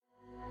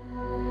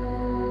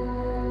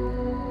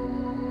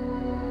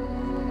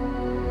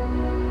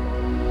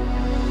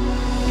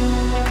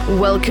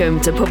Welcome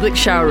to Public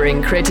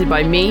Showering, created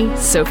by me,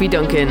 Sophie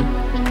Duncan.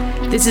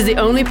 This is the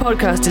only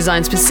podcast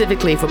designed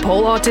specifically for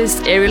pole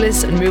artists,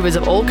 aerialists, and movers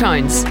of all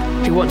kinds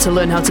who want to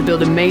learn how to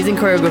build amazing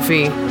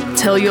choreography,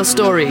 tell your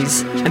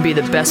stories, and be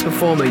the best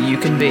performer you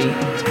can be.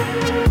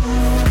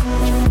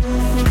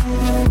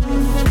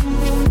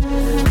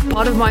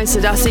 Part of my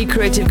Sadasi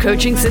creative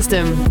coaching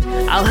system,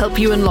 I'll help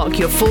you unlock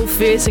your full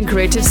fierce and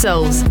creative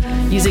selves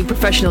using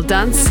professional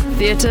dance,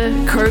 theatre,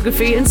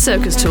 choreography and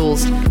circus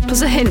tools,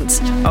 plus a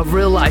hint of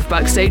real-life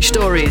backstage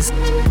stories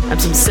and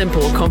some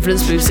simple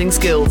confidence-boosting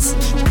skills.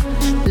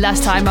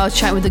 Last time I was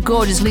chatting with the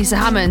gorgeous Lisa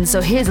Hammond,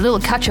 so here's a little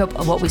catch-up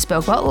of what we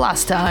spoke about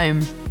last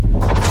time.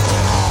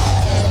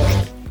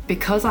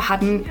 Because I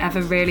hadn't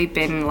ever really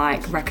been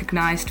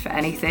recognised for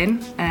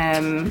anything,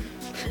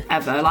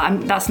 ever.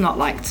 That's not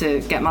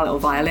to get my little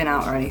violin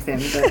out or anything,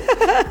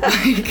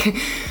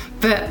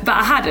 but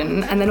I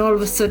hadn't, and then all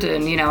of a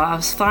sudden, I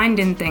was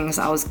finding things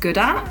I was good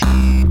at.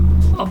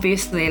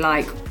 Obviously,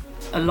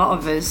 a lot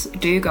of us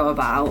do go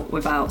about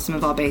without some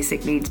of our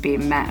basic needs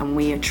being met, and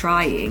we are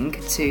trying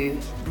to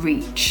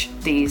reach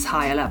these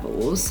higher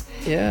levels.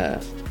 Yeah.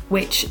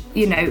 Which,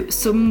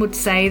 some would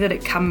say that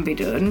it can be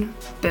done,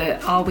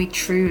 but are we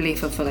truly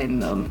fulfilling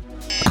them?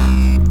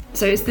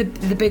 So it's the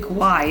big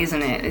why,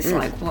 isn't it? It's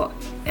what,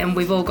 and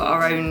we've all got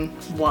our own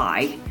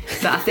why.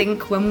 But I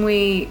think when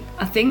we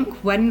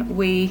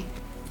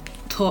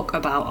talk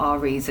about our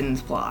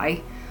reasons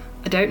why,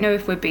 I don't know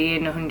if we're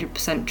being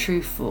 100%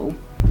 truthful.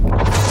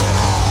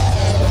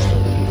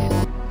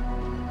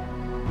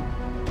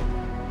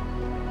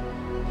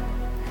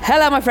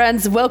 Hello my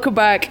friends, welcome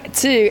back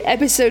to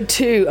episode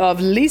 2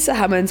 of Lisa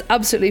Hammond's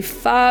absolutely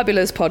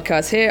fabulous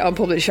podcast here on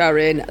Public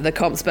Showering, the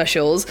comp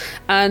specials.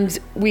 And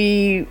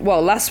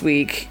last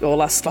episode,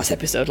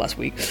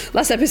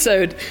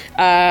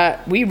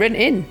 we went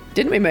in,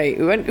 didn't we, mate?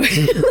 We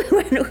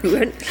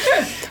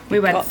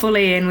went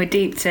fully in, we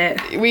deeped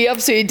it. We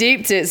absolutely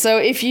deeped it. So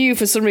if you,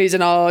 for some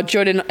reason, are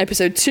joining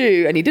episode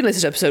 2 and you didn't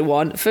listen to episode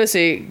 1,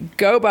 firstly,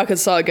 go back and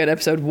start again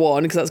episode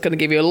 1, because that's going to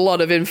give you a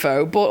lot of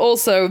info. But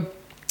also,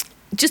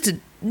 just to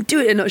do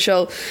it in a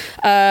nutshell,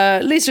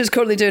 Lisa is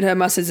currently doing her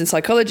master's in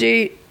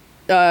psychology.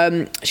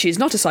 She's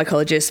not a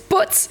psychologist,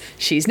 but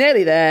she's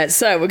nearly there.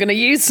 So we're going to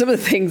use some of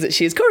the things that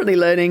she's currently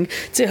learning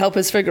to help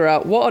us figure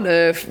out what on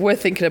earth we're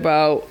thinking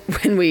about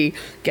when we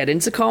get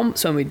into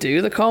comps, when we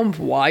do the comp,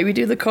 why we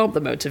do the comp, the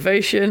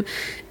motivation.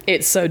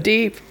 It's so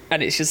deep,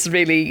 and it's just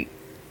really...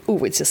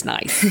 Oh, it's just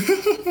nice.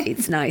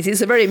 It's nice.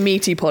 It's a very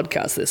meaty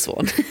podcast, this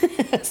one,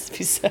 as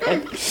we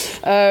said.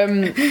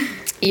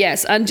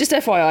 Yes, and just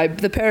FYI,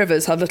 the pair of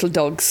us have little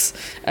dogs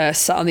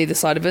sat on either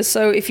side of us.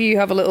 So if you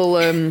have a little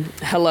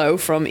hello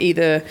from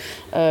either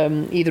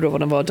of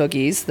one of our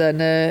doggies, then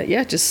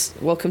just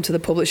welcome to the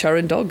Public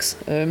Showering dogs.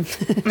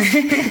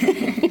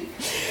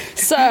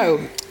 So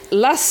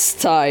last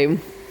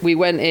time we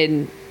went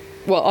in,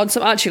 on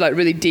some actually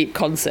really deep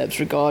concepts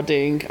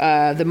regarding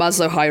the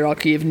Maslow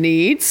hierarchy of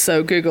needs.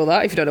 So Google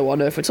that if you don't know what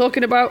on earth we're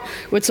talking about.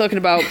 We're talking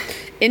about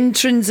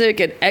intrinsic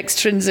and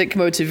extrinsic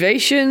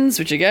motivations,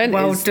 which again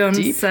is done,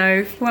 deep.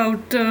 So well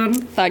done.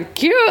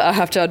 Thank you. I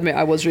have to admit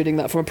I was reading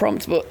that from a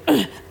prompt, but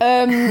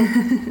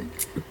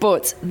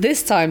but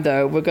this time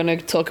though we're going to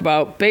talk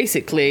about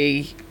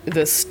basically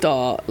the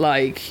start,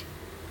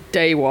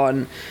 day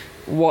one,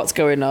 what's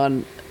going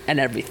on and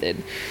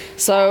everything.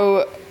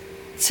 So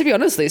to be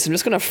honest, Lisa, I'm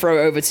just going to throw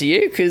it over to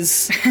you,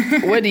 because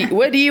where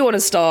do you want to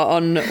start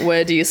on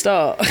where do you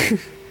start?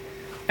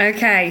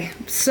 Okay,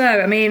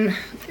 so,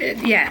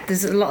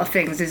 there's a lot of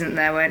things, isn't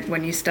there,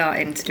 when you start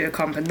in to do a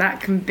comp, and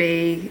that can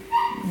be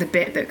the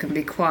bit that can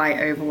be quite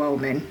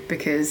overwhelming,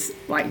 because,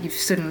 you've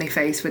suddenly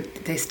faced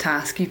with this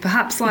task. You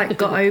perhaps,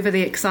 got over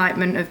the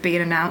excitement of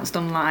being announced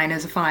online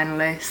as a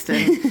finalist,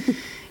 and...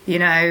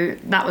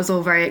 that was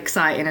all very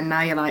exciting, and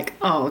now you're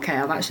oh, okay,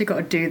 I've actually got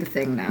to do the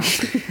thing now.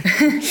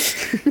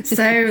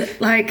 So,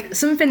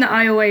 something that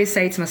I always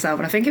say to myself,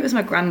 and I think it was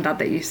my granddad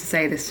that used to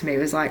say this to me,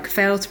 was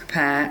fail to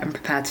prepare and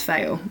prepare to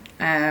fail.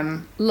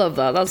 Love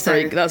that.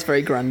 That's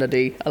very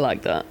granddaddy. I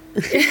like that.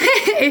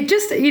 It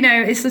just,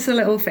 it's just a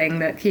little thing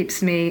that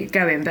keeps me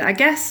going. But I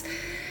guess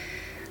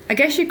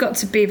you've got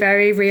to be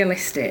very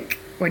realistic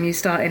when you're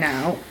starting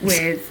out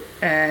with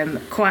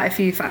quite a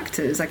few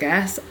factors, I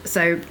guess.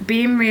 So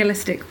being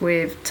realistic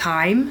with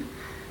time.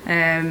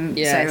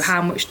 Yes. So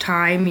how much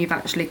time you've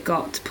actually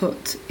got to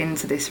put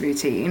into this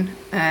routine.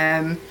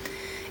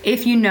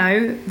 If you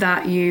know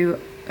that you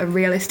are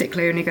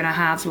realistically only going to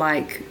have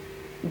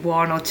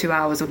 1 or 2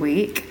 hours a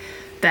week,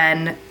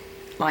 then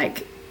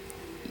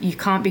you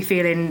can't be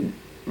feeling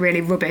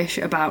really rubbish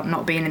about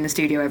not being in the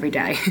studio every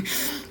day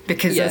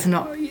because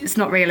it's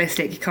not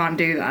realistic. You can't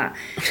do that.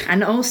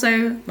 And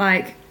also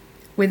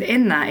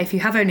within that, if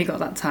you have only got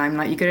that time,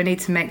 you're going to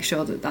need to make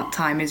sure that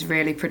time is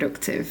really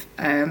productive,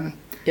 so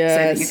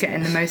that you're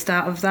getting the most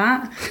out of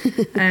that.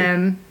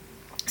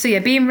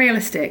 Being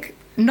realistic,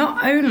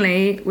 not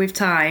only with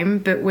time,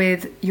 but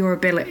with your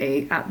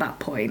ability at that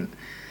point.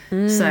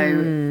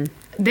 So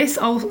this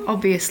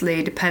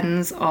obviously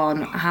depends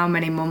on how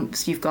many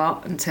months you've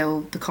got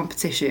until the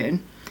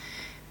competition,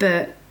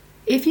 but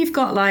if you've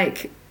got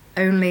like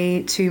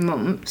only 2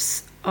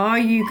 months, are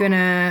you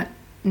gonna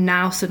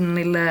now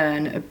suddenly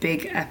learn a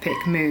big epic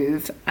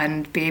move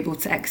and be able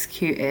to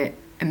execute it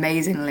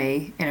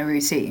amazingly in a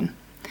routine?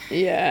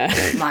 Yeah.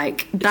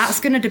 Like, that's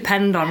going to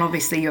depend on,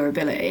 obviously, your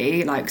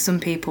ability. Like, some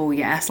people,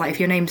 yes. Like,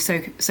 if your name's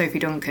Sophie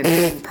Duncan,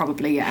 then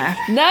probably, yeah.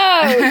 No!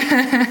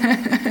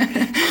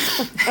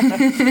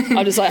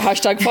 I'm just like,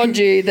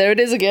 #Fonji, there it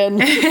is again.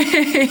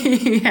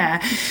 Yeah.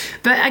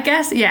 But I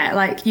guess, yeah,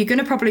 like, you're going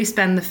to probably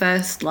spend the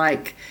first,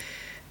 like,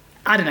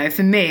 I don't know,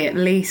 for me, at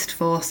least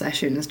 4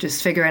 sessions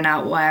just figuring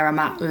out where I'm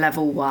at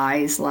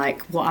level-wise,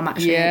 like, what I'm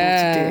actually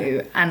able to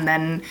do. And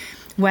then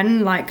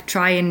when, like,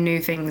 trying new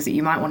things that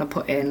you might want to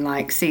put in,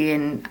 like,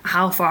 seeing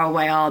how far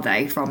away are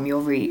they from your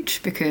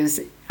reach,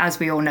 because as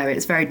we all know,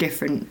 it's very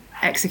different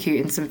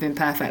executing something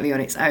perfectly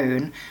on its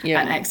own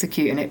and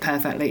executing it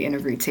perfectly in a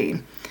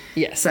routine.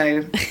 Yeah.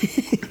 So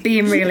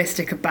being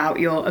realistic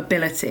about your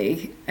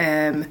ability,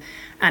 and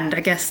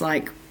I guess,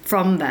 like,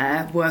 from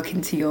there,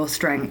 working to your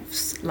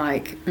strengths,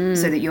 like,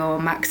 so that you're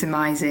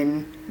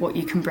maximising what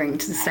you can bring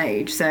to the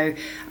stage. So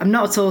I'm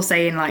not at all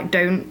saying, like,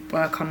 don't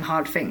work on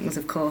hard things,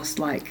 of course,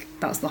 like,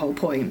 that's the whole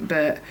point.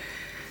 But,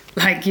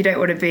 like, you don't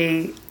want to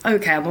be,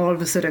 okay, I'm all of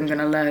a sudden going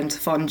to learn to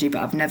Fonji,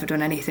 but I've never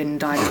done anything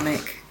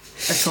dynamic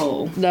at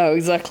all. No,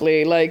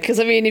 exactly. Like, because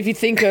I mean, if you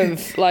think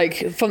of,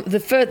 like, from the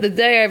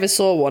day I ever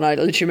saw one, I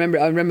literally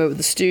remember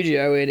the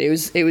studio, and it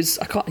was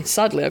I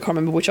can't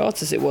remember which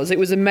artist it was. It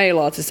was a male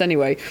artist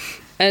anyway,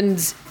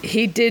 and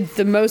he did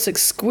the most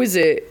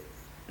exquisite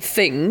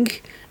thing,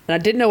 and I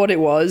didn't know what it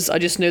was. I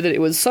just knew that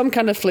it was some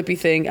kind of flippy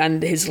thing,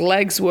 and his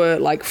legs were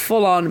like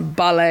full on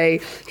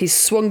ballet. He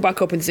swung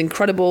back up in this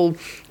incredible,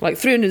 like,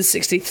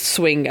 360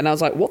 swing, and I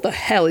was like, what the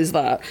hell is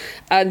that?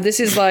 And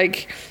this is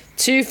like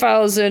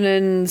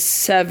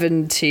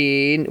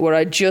 2017, where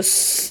I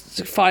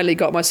just finally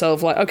got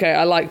myself like, okay,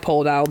 I like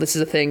pole now, this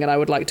is a thing, and I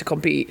would like to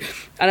compete.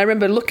 And I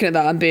remember looking at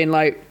that and being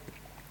like,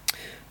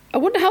 I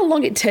wonder how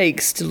long it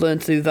takes to learn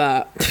to do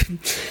that.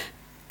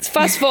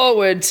 Fast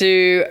forward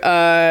to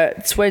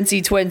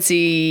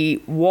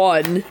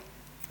 2021,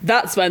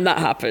 that's when that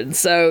happened.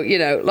 So, you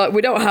know, like,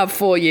 we don't have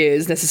 4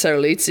 years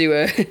necessarily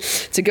to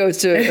go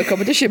to a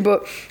competition,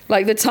 but,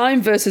 like, the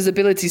time versus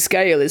ability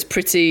scale is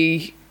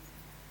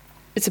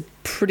it's a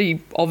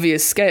pretty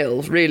obvious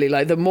scale, really.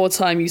 Like, the more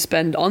time you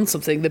spend on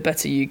something, the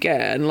better you get.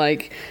 And,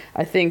 like,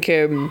 I think,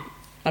 I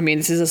mean,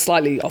 this is a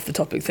slightly off the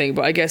topic thing,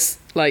 but I guess,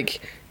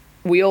 like,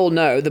 we all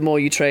know the more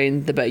you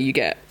train, the better you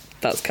get.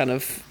 That's kind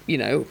of, you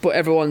know, but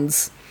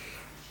everyone's,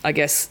 I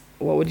guess,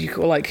 what would you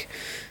call, like,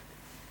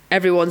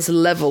 everyone's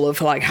level of,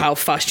 like, how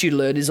fast you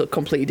learn is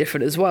completely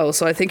different as well.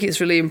 So I think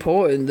it's really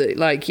important that,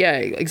 like, yeah,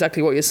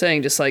 exactly what you're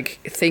saying, just, like,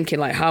 thinking,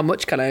 like, how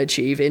much can I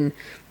achieve in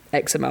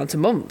X amount of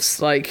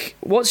months? Like,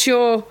 what's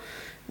your,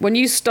 when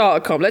you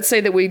start a comp, let's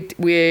say that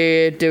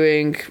we're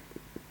doing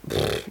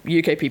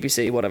UK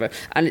PPC, whatever,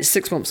 and it's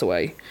 6 months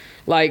away.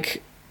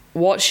 Like,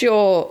 what's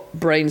your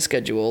brain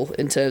schedule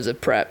in terms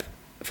of prep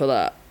for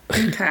that?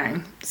 Okay,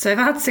 so if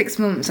I had 6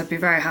 months, I'd be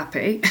very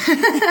happy.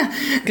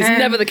 Because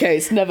never the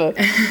case, never.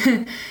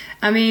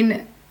 I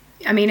mean,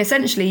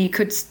 essentially, you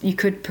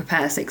could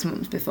prepare 6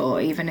 months before,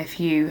 even if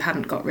you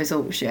hadn't got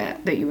results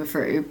yet that you were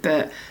through.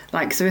 But,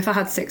 like, so if I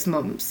had 6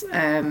 months,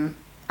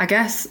 I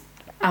guess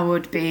I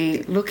would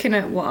be looking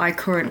at what I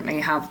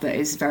currently have that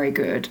is very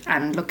good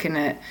and looking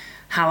at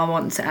how I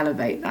want to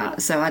elevate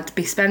that. So I'd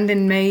be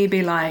spending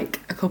maybe,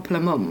 like, a couple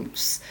of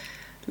months,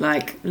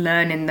 like,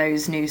 learning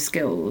those new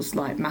skills,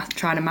 like,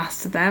 trying to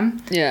master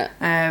them. Yeah.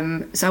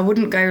 So I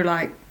wouldn't go,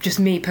 like, just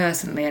me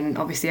personally, and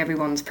obviously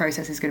everyone's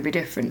process is going to be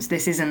different. So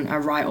this isn't a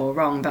right or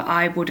wrong, but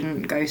I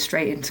wouldn't go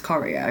straight into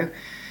choreo.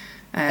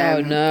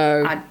 Oh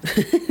no!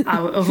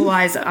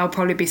 Otherwise, I'll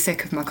probably be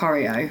sick of my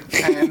choreo.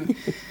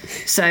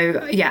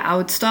 So yeah, I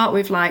would start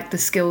with, like, the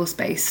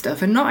skills-based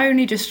stuff, and not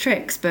only just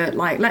tricks, but,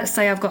 like, let's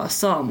say I've got a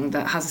song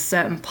that has a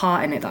certain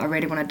part in it that I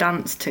really want to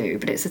dance to,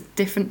 but it's a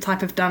different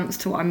type of dance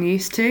to what I'm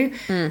used to.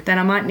 Then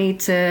I might need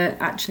to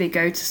actually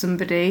go to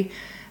somebody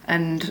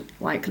and,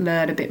 like,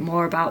 learn a bit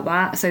more about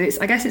that. So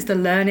I guess it's the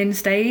learning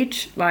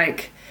stage,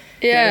 like.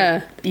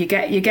 Yeah. You're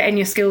getting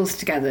your skills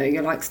together.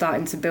 You're, like,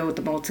 starting to build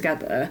them all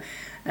together.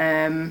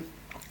 A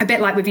bit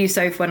like with you,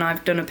 Soph, when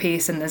I've done a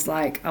piece and there's,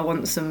 like, I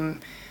want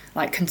some,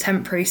 like,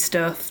 contemporary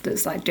stuff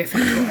that's, like,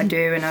 different to what I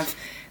do, and I've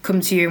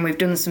come to you and we've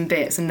done some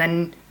bits, and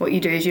then what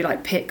you do is you,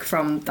 like, pick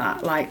from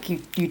that, like,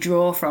 you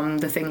draw from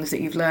the things that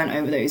you've learned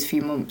over those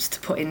few months to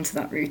put into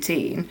that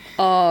routine.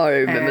 Oh, I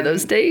remember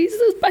those days.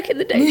 Those back in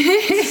the day.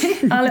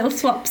 Our little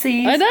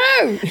swapsies. I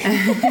know.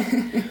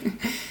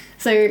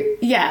 So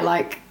yeah,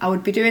 like, I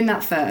would be doing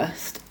that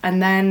first,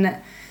 and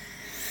then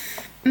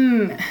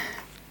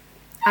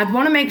I'd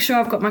want to make sure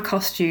I've got my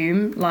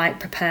costume, like,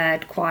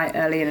 prepared quite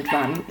early in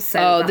advance.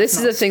 So this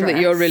is a thing that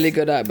you're really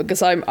good at,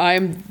 because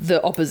I'm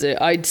the opposite.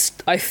 I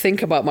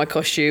think about my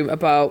costume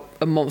about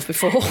a month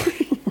before.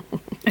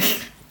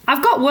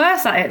 I've got got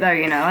worse at it though,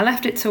 you know. I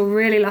left it till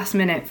really last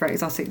minute for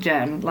Exotic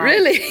Gen. Like,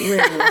 really?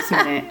 Really last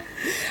minute.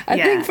 I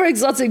think for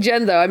Exotic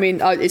Gen though, I mean,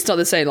 it's not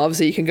the same.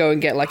 Obviously, you can go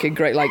and get like a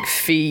great like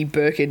fee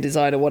Birkin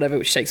design or whatever,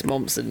 which takes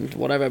months and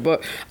whatever.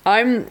 But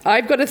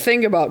I've got a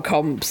thing about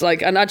comps,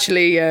 like, and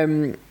actually,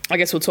 I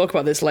guess we'll talk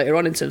about this later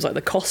on in terms of like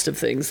the cost of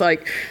things.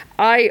 Like,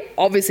 I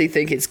obviously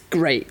think it's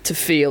great to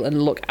feel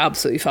and look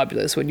absolutely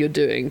fabulous when you're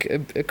doing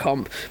a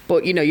comp,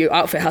 but you know, your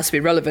outfit has to be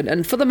relevant.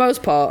 And for the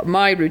most part,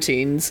 my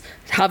routines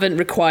haven't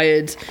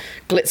required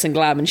glitz and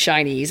glam and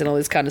shinies and all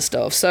this kind of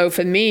stuff. So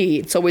for me,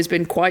 it's always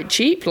been quite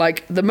cheap.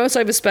 Like, the most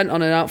I ever spent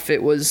on an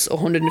outfit was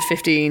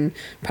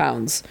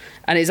 £115,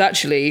 and it's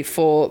actually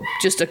for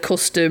just a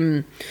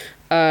custom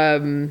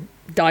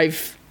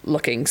dive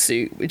looking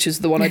suit, which is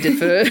the one I did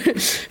for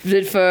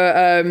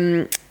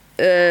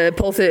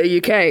Pole Theatre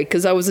UK,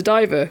 because I was a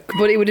diver.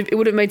 But it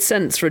would have made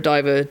sense for a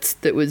diver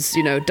that was,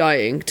 you know,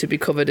 dying to be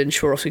covered in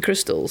Swarovski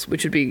crystals,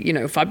 which would be, you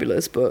know,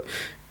 fabulous, but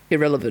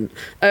irrelevant.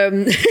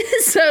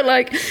 So,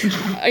 like,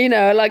 you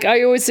know, like,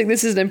 I always think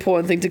this is an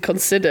important thing to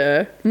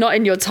consider, not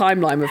in your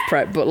timeline of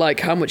prep, but like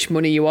how much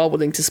money you are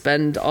willing to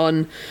spend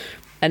on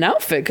an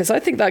outfit, because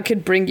I think that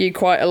could bring you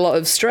quite a lot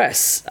of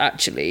stress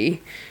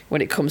actually when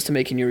it comes to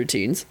making your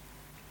routines.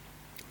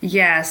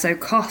 Yeah, so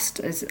cost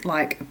is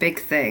like a big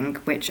thing,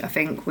 which I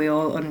think we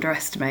all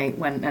underestimate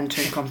when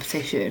entering a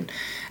competition.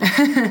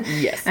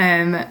 Yes.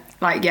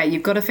 Like, yeah,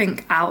 you've got to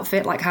think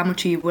outfit, like how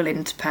much are you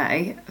willing to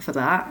pay for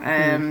that?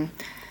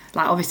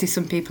 Like, obviously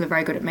some people are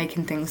very good at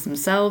making things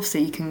themselves, so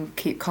you can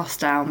keep costs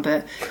down,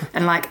 but,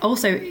 and like,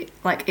 also,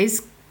 like,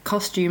 is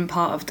costume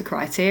part of the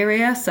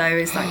criteria? So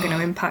is that going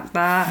to impact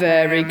that?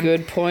 Very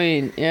good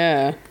point,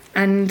 yeah.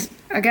 And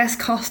I guess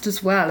cost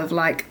as well of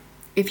like,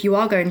 if you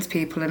are going to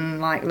people and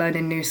like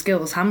learning new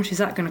skills, how much is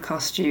that going to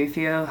cost you if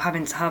you're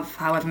having to have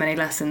however many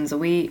lessons a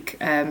week,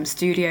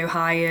 studio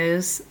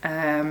hires?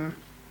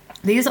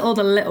 These are all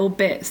the little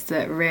bits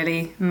that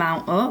really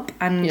mount up,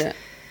 and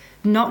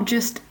not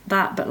just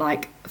that, but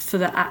like for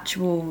the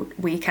actual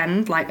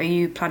weekend, like, are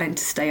you planning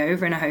to stay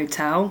over in a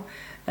hotel?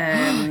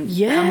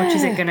 How much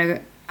is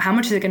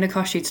it going to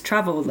cost you to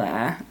travel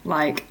there?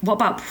 Like, what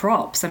about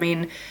props? I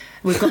mean,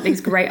 we've got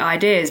these great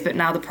ideas, but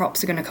now the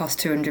props are going to cost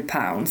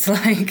 £200.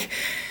 Like,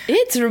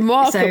 it's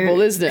remarkable,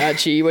 isn't it?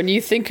 Actually, when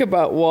you think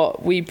about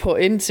what we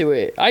put into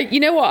it, you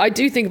know what? I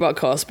do think about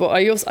cost, but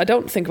I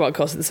don't think about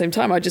cost at the same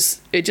time. It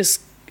just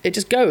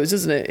goes,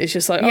 isn't it? It's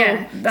just like,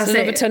 that's so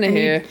another tenner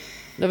here,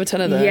 another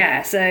tenner there.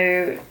 Yeah.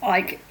 So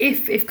like,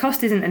 if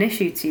cost isn't an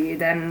issue to you,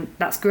 then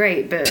that's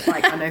great. But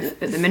like, I know at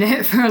the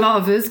minute for a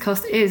lot of us,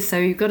 cost is. So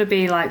you've got to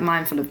be like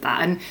mindful of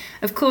that. And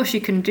of course,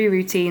 you can do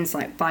routines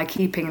like by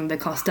keeping the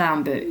cost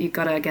down, but you've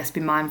got to, I guess,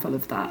 be mindful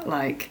of that,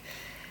 like,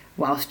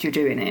 whilst you're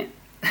doing it.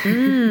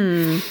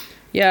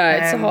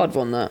 Yeah, it's a hard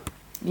one, that.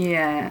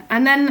 Yeah.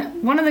 And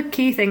then one of the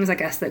key things, I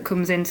guess, that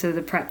comes into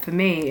the prep for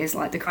me is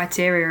like the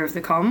criteria of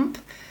the comp.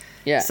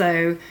 Yeah.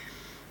 So,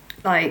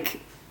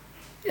 like,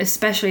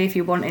 especially if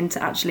you're wanting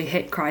to actually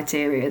hit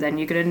criteria, then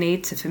you're going to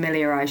need to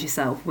familiarise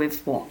yourself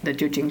with what the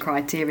judging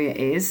criteria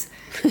is.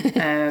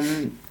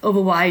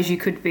 Otherwise, you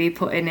could be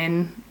putting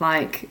in,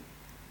 like,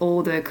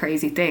 all the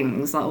crazy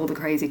things, like all the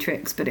crazy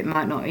tricks, but it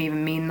might not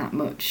even mean that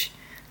much,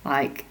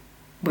 like,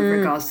 with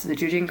regards to the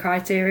judging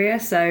criteria.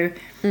 So,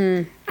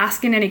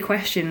 asking any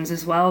questions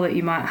as well that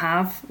you might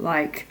have,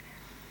 like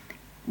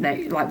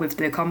with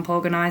the comp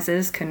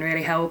organisers, can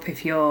really help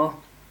if you're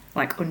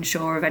like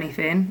unsure of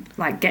anything,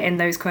 like getting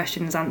those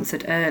questions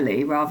answered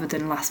early rather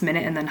than last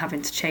minute and then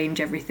having to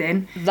change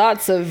everything.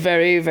 That's a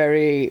very,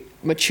 very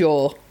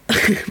mature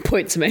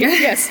point to make.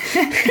 Yes.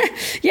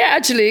 Yeah,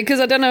 actually, because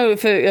I don't know,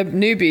 for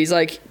newbies,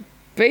 like,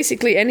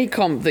 basically any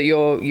comp that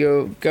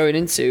you're going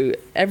into,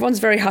 everyone's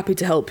very happy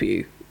to help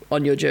you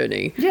on your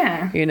journey.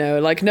 Yeah. You know,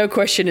 like, no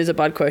question is a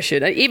bad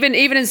question. Even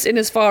in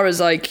as far as,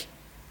 like,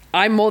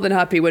 I'm more than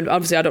happy when,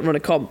 obviously I don't run a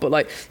comp, but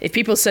like, if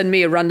people send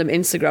me a random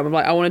Instagram, I'm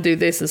like, I want to do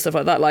this and stuff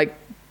like that, like,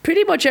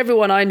 pretty much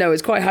everyone I know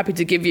is quite happy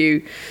to give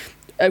you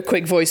a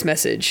quick voice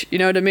message. You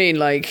know what I mean?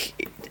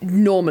 Like,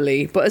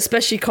 normally, but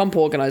especially comp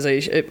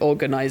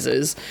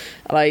organisers,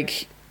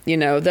 like, you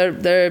know,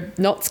 they're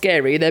not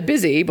scary. They're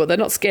busy, but they're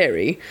not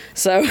scary.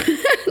 So,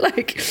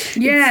 like,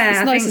 yeah,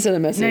 it's nice to send a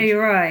message. No, you're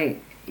right.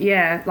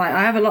 Yeah, like,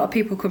 I have a lot of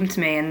people come to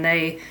me and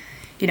they,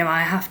 you know,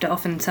 I have to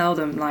often tell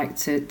them, like,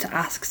 to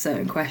ask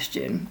certain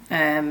question,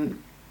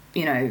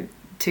 you know,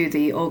 to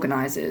the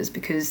organisers,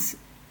 because,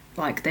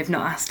 like, they've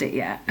not asked it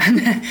yet,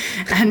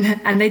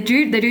 and they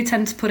do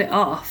tend to put it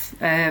off.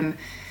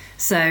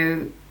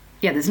 So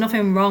yeah, there's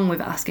nothing wrong with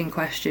asking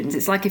questions.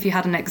 It's like if you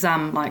had an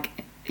exam, like,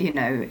 you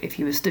know, if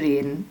you were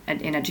studying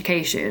in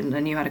education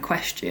and you had a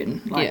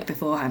question, like,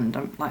 beforehand,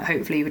 like,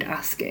 hopefully you would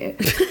ask it.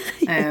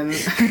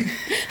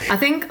 I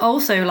think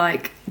also,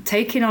 like,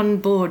 taking on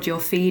board your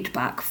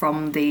feedback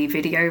from the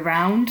video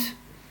round.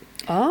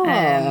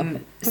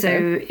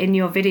 So in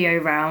your video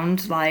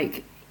round,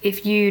 like,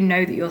 if you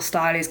know that your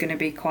style is going to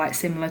be quite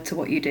similar to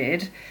what you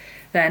did,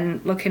 then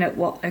looking at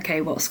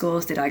what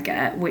scores did I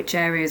get, which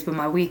areas were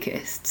my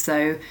weakest,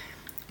 so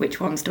which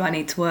ones do I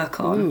need to work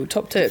on?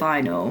 Top tip.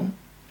 Final.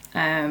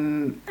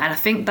 And I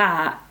think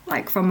that,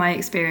 like, from my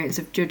experience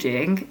of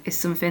judging, is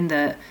something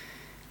that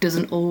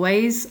doesn't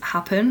always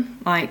happen.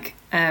 Like,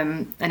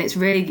 and it's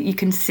really, you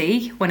can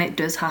see when it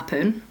does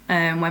happen,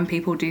 when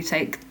people do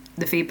take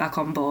the feedback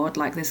on board,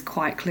 like there's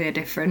quite clear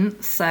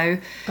difference. So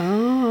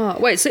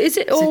wait, so is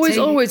it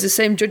always the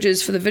same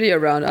judges for the video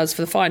round as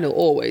for the final?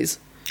 Always?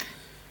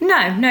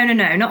 No,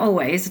 not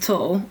always at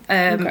all.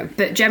 Okay.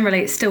 But generally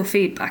it's still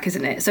feedback,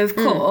 isn't it? So of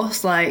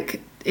course, like,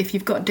 if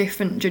you've got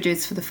different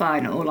judges for the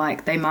final,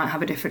 like, they might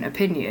have a different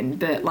opinion,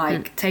 but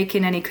like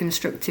taking any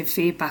constructive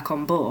feedback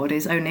on board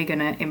is only going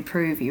to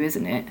improve you,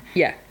 isn't it?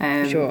 Yeah,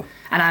 sure.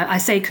 And I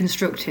say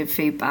constructive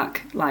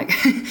feedback, like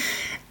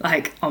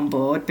like on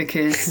board,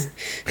 because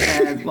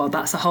well,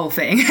 that's a whole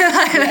thing.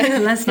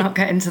 Let's not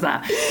get into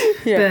that.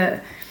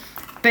 Yeah.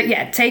 But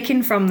yeah,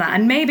 taking from that,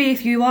 and maybe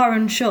if you are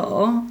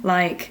unsure,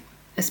 like,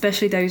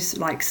 especially those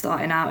like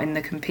starting out in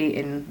the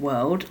competing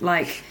world,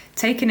 like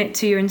taking it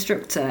to your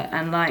instructor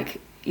and, like,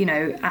 you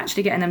know,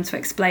 actually getting them to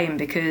explain,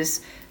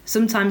 because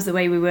sometimes the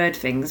way we word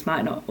things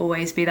might not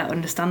always be that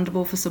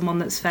understandable for someone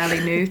that's fairly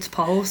new to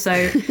pole.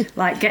 So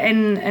like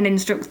getting an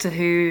instructor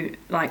who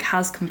like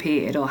has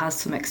competed or has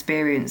some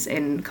experience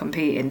in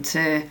competing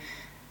to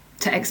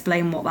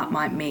explain what that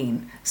might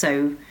mean.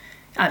 So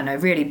I don't know,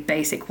 really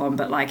basic one,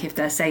 but like if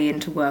they're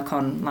saying to work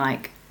on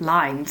like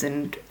lines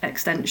and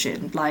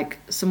extension, like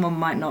someone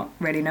might not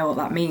really know what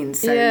that means,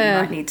 so you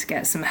might need to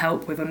get some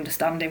help with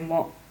understanding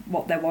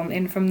what they're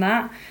wanting from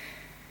that.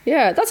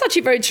 Yeah, that's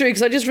actually very true,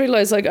 because I just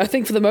realised, like, I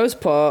think for the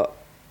most part,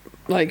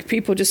 like,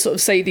 people just sort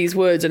of say these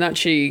words and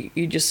actually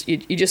you just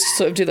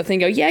sort of do the thing,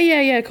 go, yeah,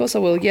 of course I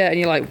will, yeah, and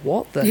you're like,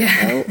 what the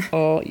hell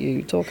are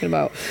you talking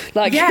about?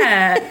 Like,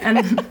 yeah,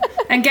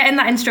 and getting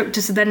that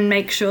instructor to then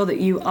make sure that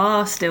you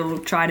are still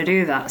trying to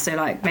do that, so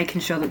like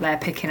making sure that they're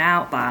picking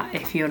out that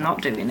if you're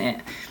not doing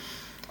it.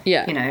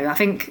 Yeah, you know,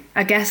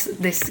 I guess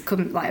this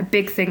could, like, a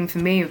big thing for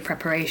me with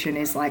preparation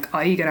is like,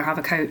 are you going to have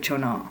a coach or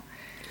not?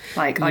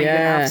 Like, are you going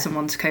to have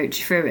someone to coach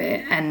you through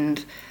it?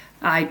 And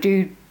I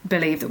do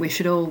believe that we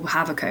should all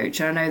have a coach.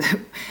 And I know that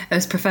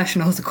as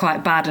professionals are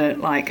quite bad at,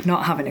 like,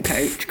 not having a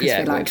coach, because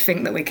we like to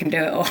think that we can do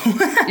it all.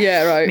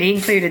 Yeah, right. Me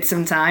included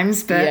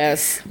sometimes. But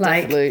yes,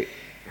 like, definitely.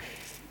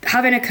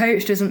 Having a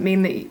coach doesn't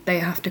mean that they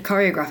have to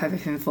choreograph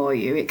everything for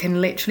you. It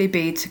can literally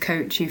be to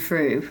coach you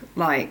through,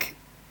 like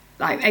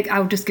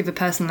I'll just give a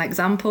personal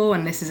example,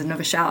 and this is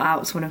another shout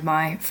out to one of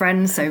my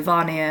friends, so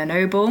Vania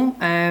Noble.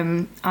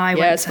 I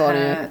went to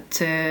her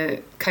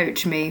to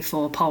coach me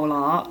for pole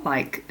art,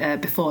 like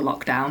before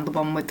lockdown, the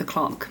one with the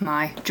clock,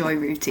 my joy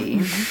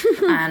routine.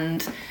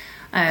 And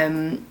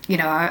you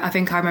know, I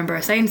think I remember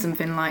her saying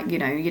something like, you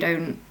know, you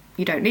don't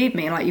need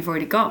me, like, you've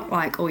already got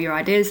like all your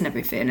ideas and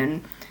everything.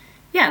 And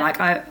yeah, like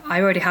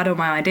I already had all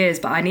my ideas,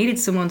 but I needed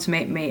someone to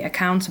make me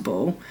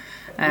accountable,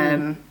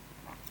 so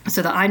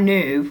that I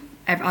knew.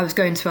 I was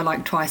going to her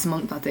like twice a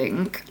month, I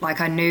think.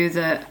 Like, I knew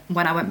that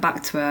when I went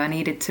back to her, I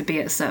needed to be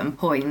at a certain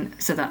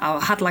point, so that I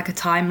had like a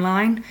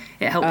timeline.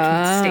 It helped me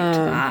to stick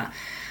to that.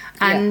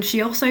 And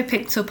she also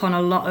picked up on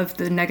a lot of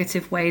the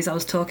negative ways I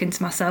was talking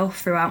to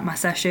myself throughout my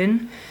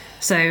session.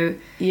 So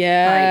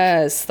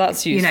yes, like,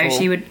 that's useful.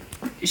 You know,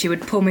 she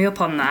would pull me up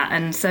on that.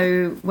 And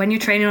so when you're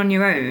training on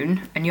your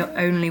own and you're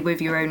only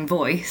with your own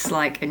voice,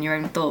 like, and your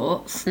own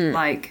thoughts,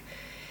 like,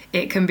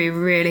 it can be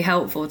really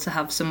helpful to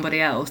have somebody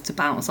else to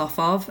bounce off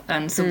of,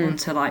 and someone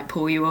to like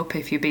pull you up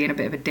if you're being a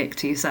bit of a dick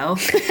to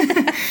yourself.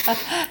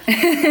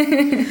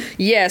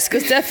 Yes,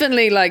 because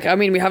definitely, like, I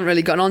mean, we haven't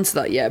really gotten onto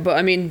that yet, but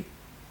I mean,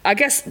 I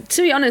guess,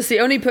 to be honest, the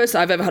only person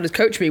I've ever had as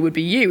coach me would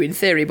be you, in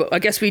theory, but I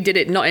guess we did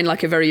it not in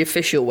like a very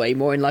official way,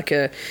 more in like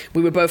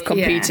we were both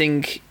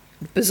competing.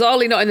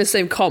 Bizarrely not in the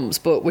same comps,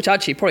 but which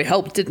actually probably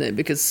helped, didn't it?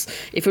 Because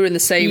if we were in the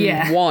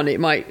same one, it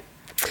might,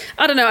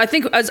 I don't know. I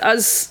think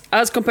as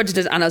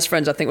competitors and as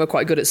friends, I think we're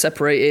quite good at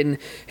separating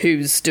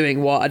who's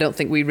doing what. I don't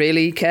think we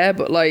really care,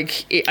 but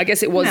like, I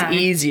guess it was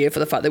easier for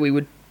the fact that we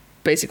were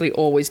basically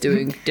always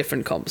doing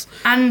different comps.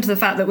 And the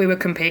fact that we were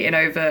competing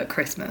over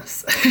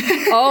Christmas.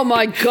 Oh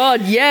my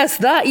God, yes,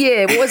 that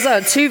year. What was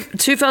that?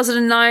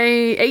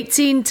 2009,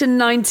 18 to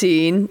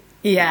 19.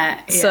 Yeah.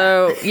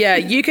 So yeah,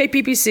 UK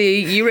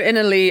PPC. You were in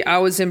elite. I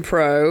was in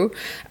pro,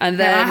 and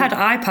then I had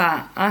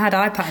IPAT. I had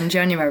IPAT in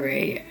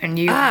January, and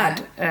you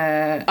had.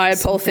 I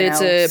had pole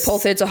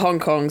theatre, Hong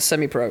Kong,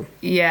 semi-pro.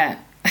 Yeah.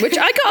 Which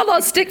I got a lot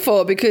of stick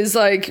for, because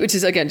like, which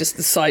is again just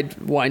the side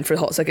wine for a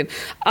hot second.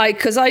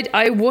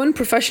 I won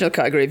professional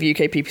category of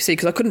UK PPC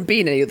because I couldn't be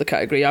in any other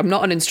category. I'm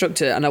not an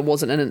instructor and I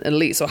wasn't an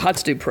elite, so I had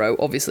to do pro,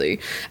 obviously.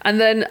 And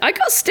then I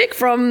got stick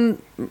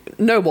from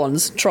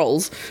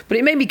trolls, but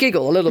it made me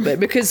giggle a little bit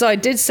because I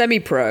did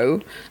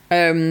semi-pro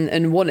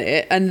and won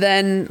it, and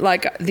then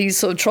like these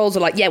sort of trolls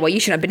are like, yeah, well, you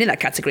shouldn't have been in that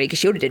category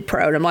because you already did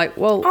pro. And I'm like,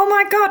 well, oh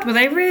my God, were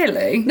they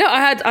really? No,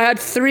 I had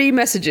 3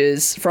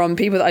 messages from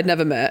people that I'd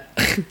never met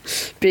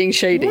being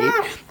shady.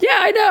 What? Yeah,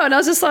 I know. And I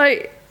was just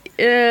like,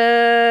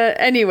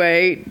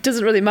 anyway,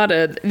 doesn't really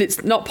matter.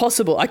 It's not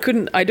possible.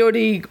 I'd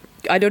already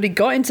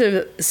got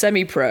into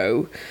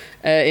semi-pro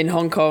in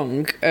Hong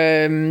Kong.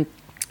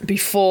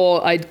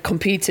 before I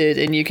competed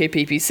in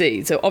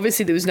UKPPC. So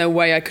obviously there was no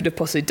way I could have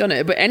possibly done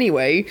it. But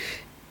anyway,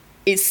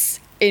 it's,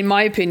 in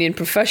my opinion,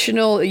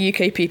 professional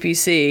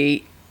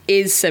UKPPC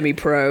is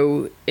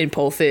semi-pro in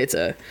pole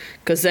theatre,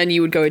 because then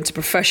you would go into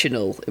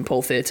professional in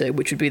pole theatre,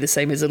 which would be the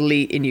same as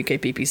elite in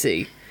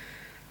UKPPC.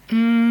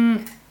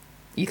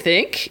 You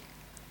think?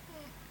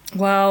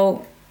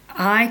 Well,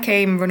 I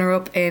came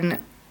runner-up in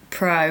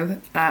pro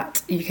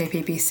at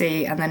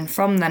UKPPC, and then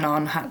from then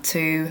on had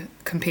to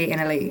compete in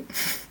elite.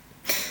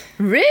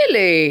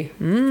 Really?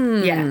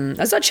 Yeah.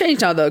 Has that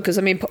changed now, though? Because,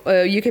 I mean,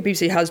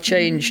 UKPPC has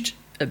changed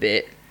a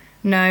bit.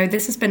 No,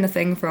 this has been a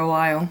thing for a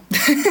while.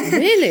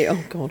 Really?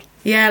 Oh, God.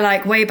 Yeah,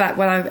 like way back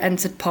when I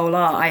entered pole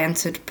art, I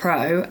entered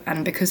pro,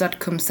 and because I'd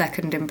come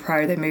second in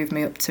pro, they moved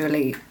me up to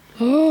elite.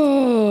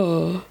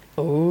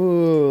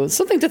 Oh,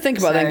 something to think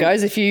about then,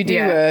 guys. If you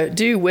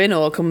do win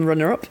or come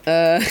runner up.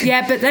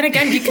 Yeah, but then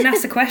again, you can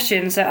ask the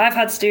question. So I've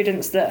had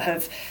students that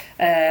have,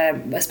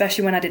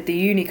 especially when I did the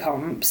uni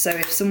comps. So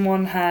if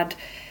someone had,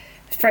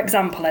 for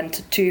example,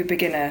 entered 2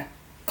 beginner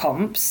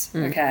comps,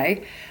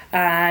 okay,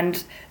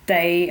 and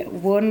they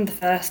won the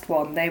first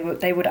one, they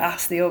would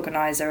ask the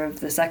organizer of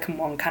the second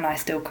one, "Can I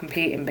still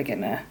compete in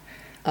beginner?"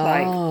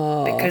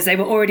 Because they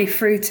were already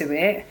through to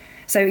it.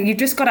 So you've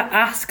just got to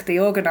ask the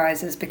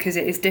organisers, because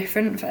it is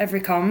different for every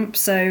comp.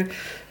 So,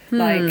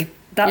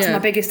 that's my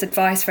biggest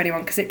advice for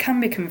anyone, because it can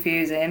be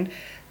confusing.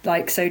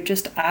 So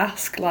just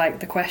ask,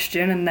 the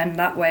question, and then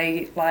that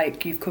way,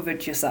 you've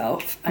covered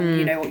yourself and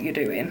you know what you're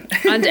doing.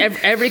 And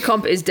every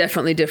comp is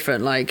definitely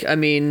different.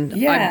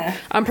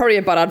 I'm probably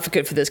a bad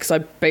advocate for this, because I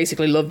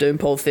basically love doing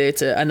pole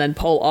theatre, and then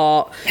pole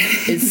art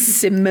is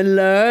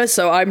similar.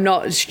 So I'm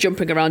not just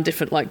jumping around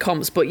different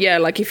comps. But yeah,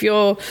 if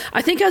you're,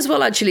 I think as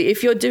well, actually,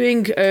 if you're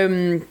doing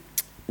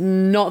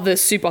not the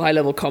super high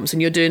level comps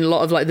and you're doing a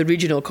lot of the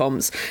regional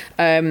comps,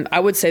 I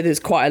would say there's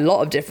quite a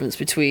lot of difference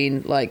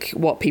between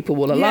what people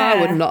will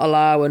allow and not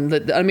allow. And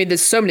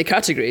there's so many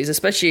categories,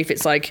 especially if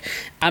it's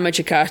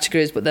amateur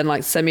categories, but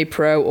then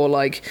semi-pro or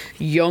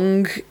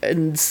young,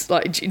 and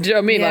do you know what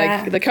I mean?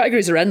 Yeah. The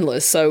categories are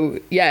endless. So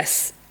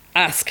yes,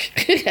 ask.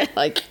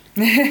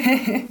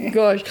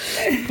 Gosh.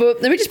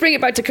 But let me just bring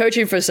it back to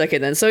coaching for a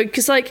second then. So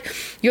because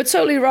you're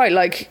totally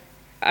right.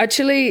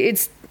 Actually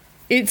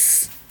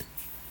it's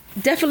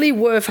definitely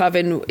worth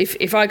having,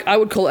 if I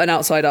would call it an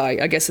outside eye,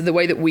 I guess, the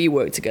way that we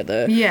work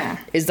together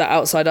is that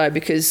outside eye,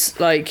 because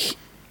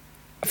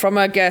from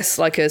I guess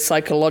a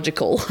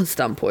psychological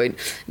standpoint,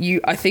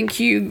 I think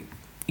you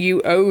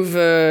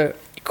over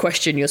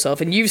question yourself,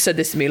 and you've said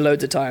this to me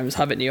loads of times,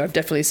 haven't you? I've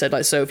definitely said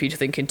Sophie, you're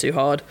thinking too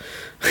hard.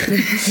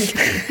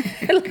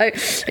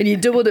 And you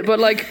doubled it, but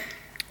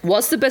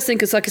what's the best thing?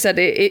 Because I said,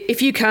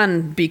 if you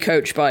can be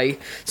coached by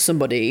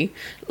somebody,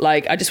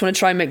 I just want to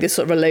try and make this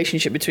sort of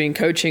relationship between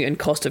coaching and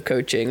cost of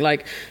coaching.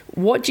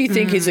 What do you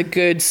think is a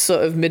good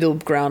sort of middle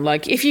ground?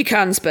 If you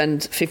can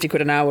spend 50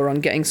 quid an hour on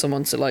getting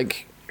someone to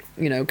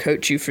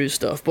coach you through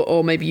stuff,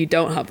 or maybe you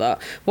don't have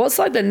that, what's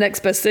the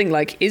next best thing?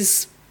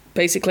 Is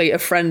basically a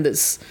friend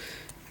that's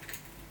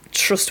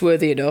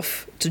trustworthy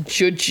enough to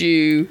judge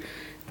you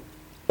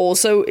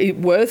also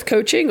worth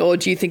coaching? Or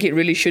do you think it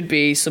really should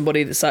be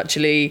somebody that's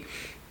actually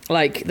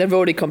they've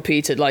already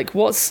competed?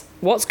 What's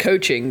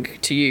coaching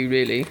to you,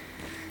 really?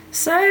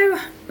 So,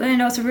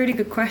 it's a really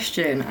good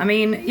question. I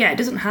mean, it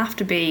doesn't have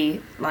to be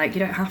you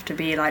don't have to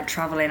be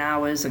traveling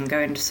hours and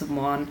going to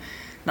someone.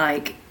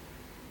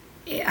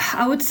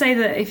 I would say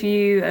that if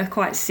you are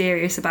quite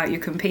serious about your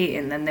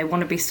competing, then they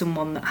want to be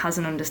someone that has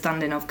an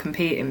understanding of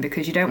competing,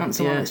 because you don't want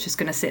someone that's just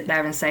going to sit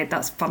there and say,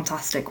 "That's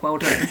fantastic, well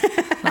done."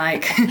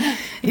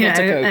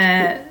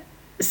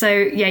 So,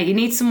 you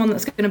need someone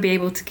that's going to be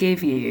able to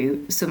give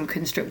you some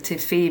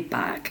constructive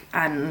feedback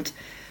and,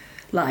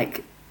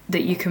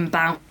 that you can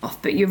bounce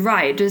off. But you're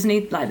right, it does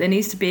need, there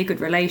needs to be a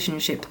good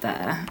relationship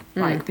there,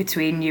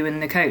 between you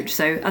and the coach.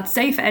 So I'd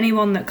say for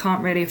anyone that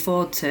can't really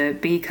afford to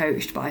be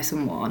coached by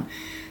someone,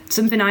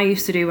 something I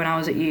used to do when I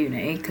was at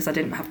uni, because I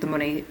didn't have the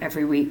money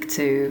every week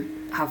to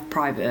have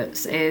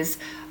privates, is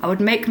I would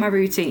make my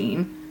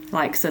routine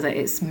so that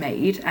it's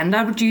made, and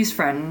I would use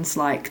friends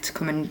to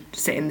come and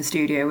sit in the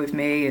studio with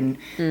me and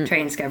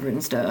train together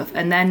and stuff,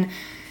 and then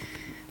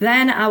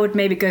I would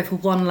maybe go for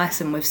one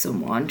lesson with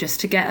someone just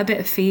to get a bit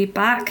of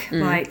feedback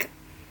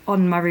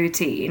on my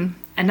routine,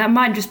 and that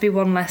might just be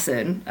one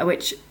lesson,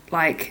 which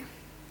I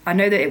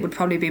know that it would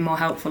probably be more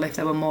helpful if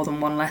there were more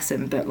than one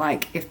lesson, but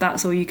if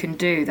that's all you can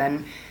do,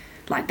 then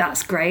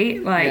that's great.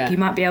 You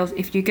might be able,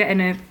 if you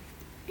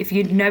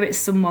know it's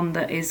someone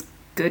that is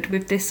good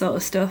with this sort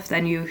of stuff,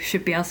 then you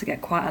should be able to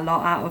get quite a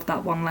lot out of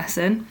that one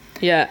lesson.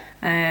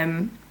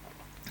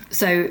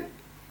 So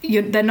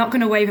they're not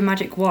going to wave a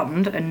magic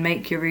wand and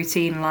make your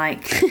routine I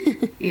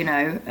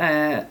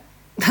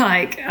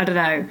don't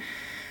know,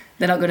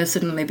 they're not going to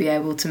suddenly be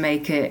able to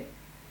make it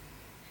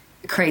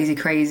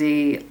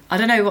crazy, I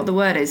don't know what the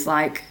word is,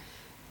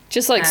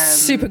 just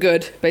super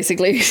good,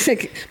 basically.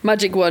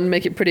 Magic wand,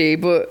 make it pretty,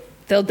 but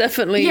they'll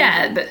definitely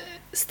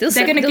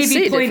they're going to give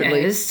you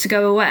pointers to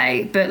go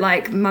away, but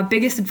like my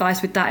biggest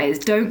advice with that is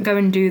don't go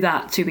and do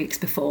that 2 weeks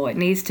before. It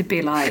needs to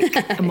be like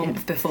a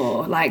month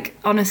before. Like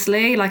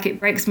honestly, like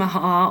it breaks my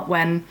heart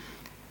when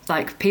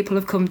like people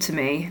have come to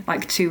me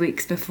like 2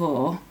 weeks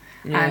before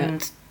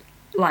and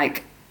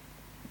like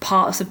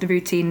parts of the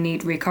routine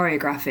need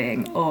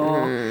re-choreographing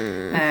or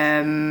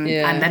and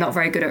they're not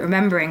very good at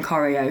remembering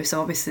choreo, so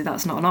obviously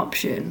that's not an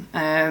option,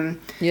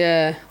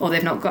 or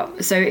they've not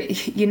got, so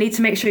you need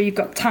to make sure you've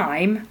got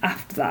time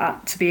after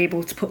that to be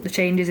able to put the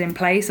changes in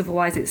place,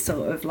 otherwise it's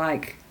sort of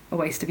like a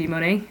waste of your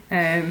money.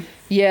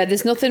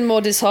 There's nothing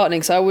more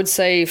disheartening, so I would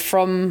say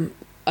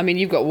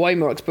you've got way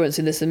more experience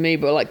in this than me,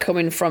 but like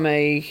coming from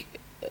a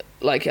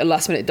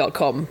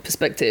lastminute.com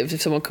perspective,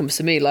 if someone comes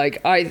to me,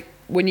 like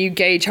when you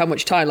gauge how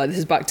much time, like this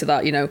is back to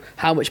that,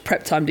 how much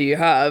prep time do you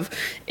have?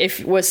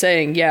 If we're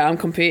saying, I'm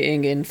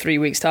competing in 3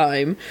 weeks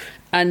time,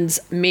 and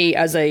me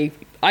I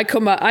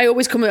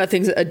always come at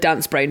things at a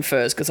dance brain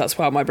first, because that's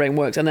how my brain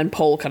works, and then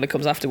pole kind of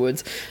comes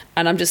afterwards.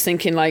 And I'm just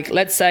thinking, like,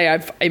 let's say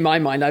in my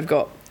mind, I've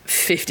got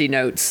 50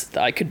 notes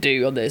that I could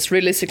do on this.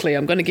 Realistically,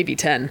 I'm going to give you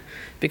 10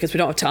 because we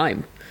don't have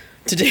time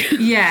to do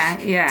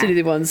to do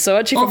the ones. So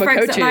actually, from a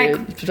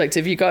coaching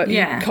perspective, you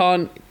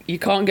can't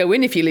go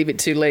in if you leave it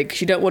too late, because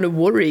you don't want to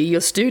worry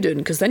your student,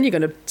 because then you're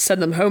going to send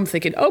them home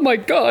thinking, oh my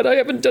god, I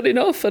haven't done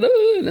enough, and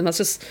that's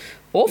just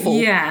awful.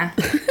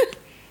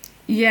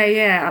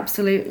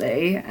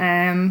 Absolutely.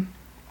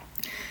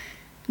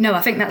 No,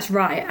 I think that's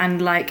right.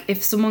 And like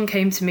if someone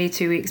came to me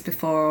 2 weeks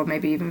before, or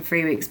maybe even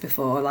 3 weeks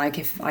before, like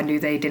if I knew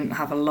they didn't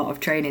have a lot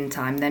of training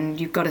time, then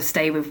you've got to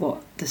stay with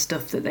the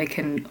stuff that they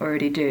can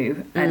already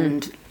do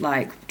and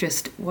like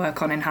just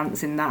work on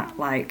enhancing that.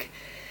 Like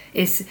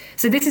this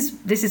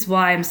is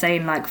why I'm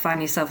saying, like,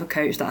 find yourself a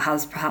coach that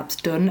has perhaps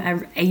done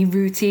a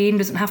routine. It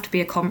doesn't have to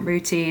be a comp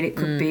routine, it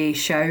could be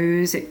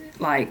shows, they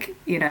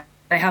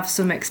have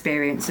some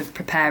experience of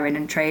preparing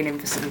and training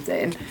for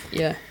something.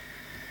 Yeah.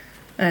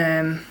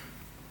 I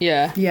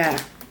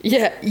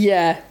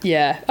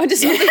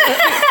just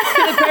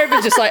the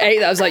parent just like ate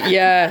that. I was like,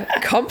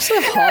 comps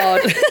are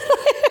hard.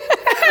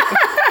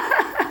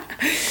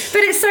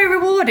 But it's so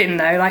rewarding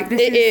though. Like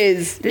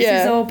this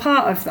is all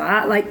part of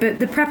that. Like, but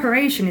the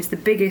preparation is the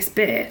biggest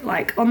bit.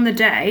 Like on the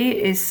day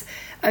is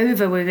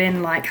over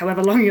within like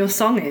however long your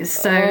song is.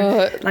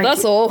 So like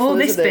that's awful. All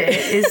this bit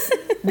is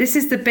this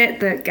is the bit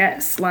that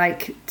gets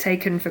like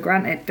taken for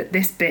granted. But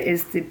this bit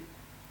is the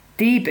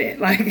bit,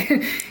 like,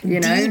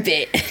 the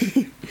bit.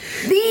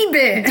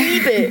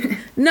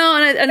 No,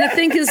 and I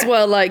think as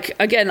well, like,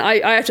 again, I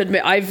have to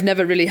admit, I've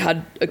never really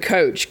had a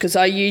coach, because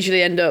I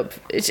usually end up,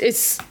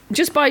 it's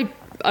just by,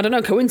 I don't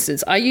know,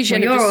 coincidence. I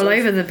usually you're all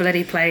over the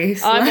bloody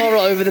place. I'm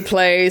all over the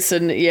place,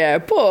 and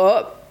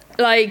but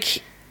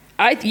like,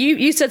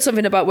 you said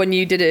something about when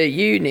you did a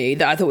uni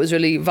that I thought was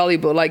really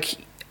valuable. Like,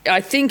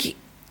 I think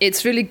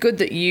it's really good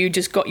that you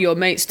just got your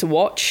mates to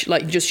watch,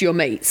 like just your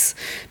mates,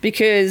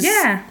 because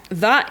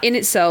that in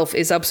itself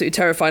is absolutely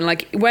terrifying.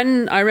 Like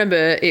when I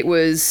remember, it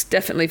was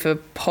definitely for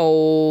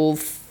pole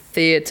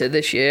theatre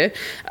this year,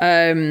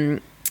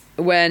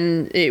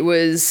 when it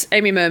was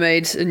Amy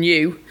Mermaid and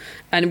you,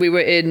 and we were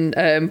in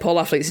pole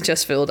athletes in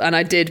Chesterfield, and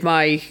I did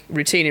my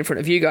routine in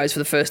front of you guys for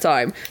the first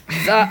time.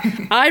 That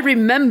I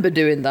remember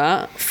doing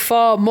that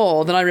far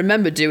more than I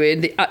remember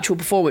doing the actual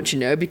performance,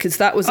 because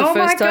that was the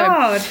first time.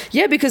 God.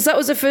 Yeah, because that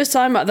was the first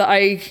time that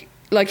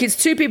it's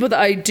two people that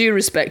I do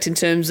respect in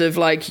terms of,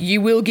 like, you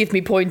will give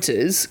me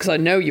pointers, because I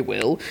know you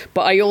will,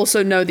 but I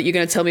also know that you're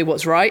going to tell me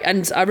what's right.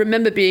 And I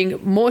remember being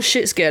more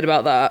shit scared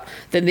about that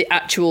than the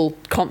actual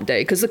comp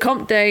day, because the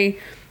comp day,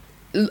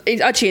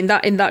 actually in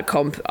that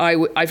comp,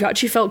 I've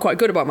actually felt quite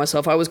good about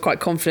myself. I was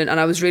quite confident, and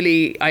I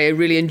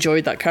really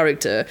enjoyed that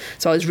character,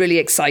 so I was really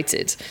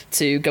excited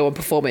to go and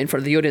perform it in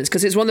front of the audience,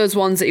 because it's one of those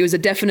ones that it was a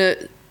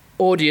definite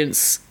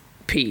audience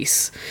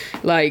piece.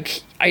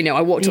 Like, I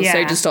walked on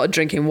stage and started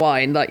drinking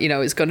wine, like,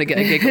 it's gonna get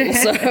a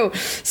giggle.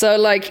 so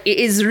like, it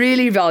is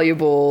really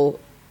valuable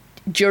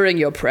during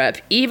your prep,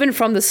 even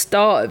from the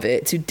start of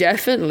it, to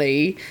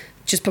definitely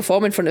just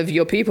perform in front of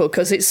your people,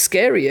 because it's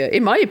scarier.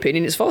 In my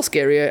opinion, it's far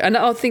scarier, and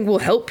I think will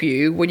help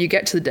you when you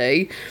get to the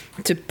day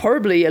to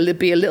probably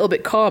be a little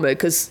bit calmer,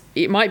 because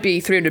it might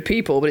be 300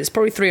 people, but it's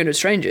probably 300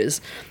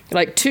 strangers.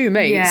 Like two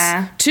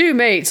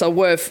mates are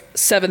worth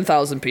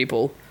 7,000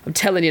 people. I'm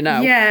telling you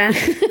now. Yeah,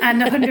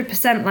 and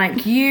 100%,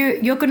 like,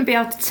 you're going to be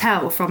able to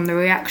tell from the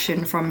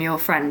reaction from your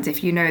friends,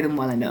 if you know them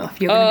well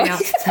enough. You're going to be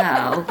able to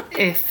tell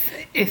if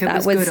it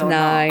was good or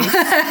nice. not.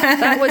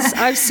 That was,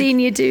 I've seen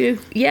you do.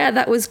 Yeah,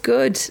 that was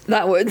good.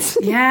 That was.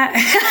 Yeah.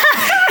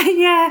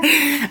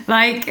 Yeah.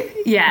 Like,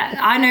 yeah,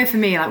 I know for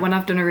me, like, when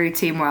I've done a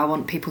routine where I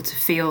want people to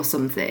feel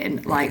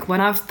something, like,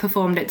 when I've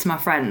performed it to my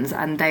friends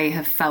and they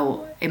have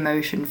felt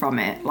emotion from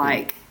it,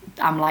 like,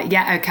 I'm like,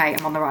 yeah, okay,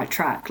 I'm on the right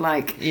track.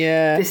 Like,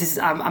 Yeah. this is,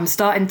 I'm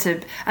starting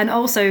to, and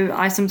also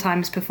I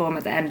sometimes perform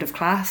at the end of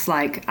class,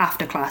 like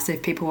after class,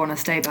 if people want to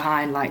stay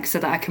behind, like, so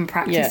that I can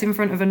practice in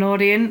front of an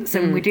audience.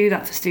 And we do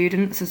that for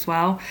students as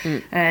well.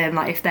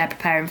 Like if they're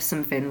preparing for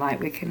something, like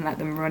we can let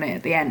them run it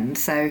at the end.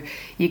 So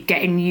you're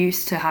getting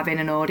used to having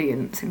an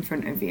audience in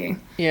front of you.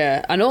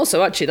 Yeah, and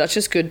also actually that's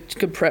just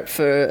good prep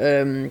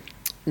for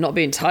not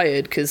being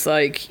tired, because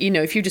like, you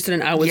know, if you've just done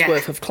an hour's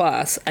worth of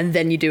class and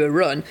then you do a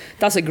run,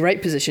 that's a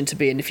great position to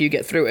be in if you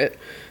get through it.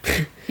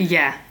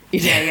 Yeah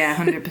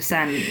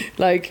 100%.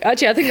 Like,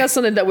 actually, I think that's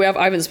something that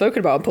I haven't spoken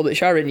about on public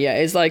showering yet,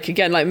 is like,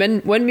 again, like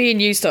when me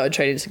and you started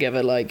training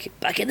together, like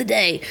back in the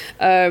day,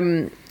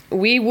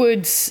 we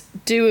would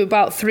do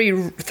about three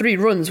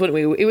runs, wouldn't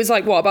we? It was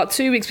like, what, about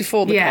 2 weeks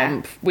before the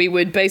comp, we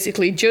would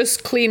basically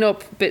just clean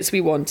up bits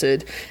we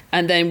wanted,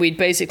 and then we'd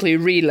basically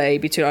relay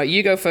between, right,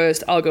 you go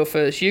first, I'll go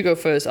first, you go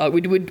first.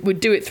 We'd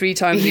do it 3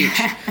 times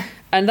each.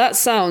 And that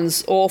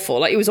sounds awful.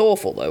 Like, it was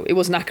awful, though. It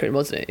was knackering,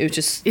 wasn't it? It was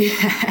just,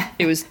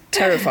 it was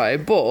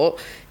terrifying. But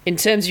in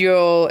terms of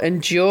your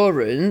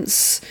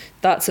endurance,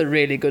 that's a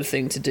really good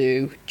thing to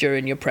do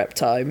during your prep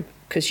time.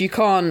 Because you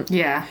can't...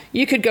 Yeah.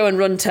 You could go and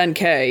run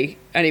 10K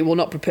and it will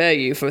not prepare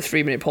you for a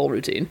 3-minute pole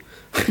routine.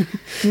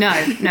 No,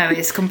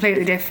 it's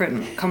completely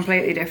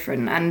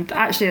different. And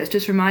actually, it's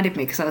just reminded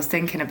me, because I was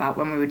thinking about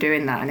when we were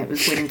doing that and it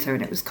was winter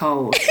and it was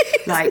cold.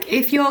 Like,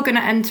 if you're going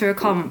to enter a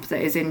comp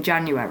that is in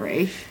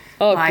January...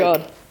 Oh, like,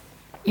 God.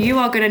 You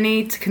are going to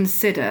need to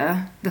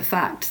consider the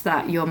fact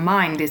that your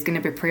mind is going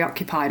to be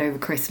preoccupied over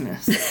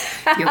Christmas.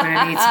 You're going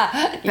to need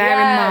to bear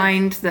in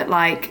mind that,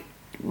 like,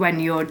 when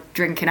you're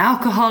drinking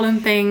alcohol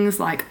and things,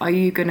 like, are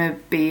you going to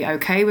be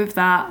okay with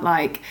that?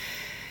 Like,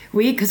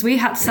 because we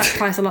had to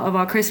sacrifice a lot of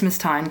our Christmas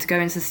time to go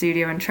into the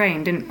studio and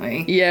train, didn't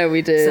we? Yeah,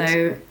 we did.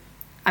 So,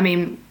 I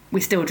mean, we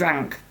still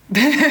drank.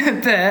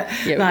 But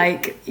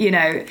like, you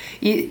know,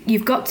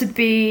 you've got to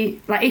be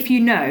like, if you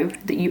know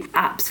that you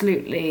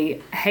absolutely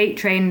hate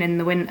training in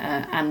the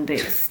winter and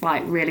it's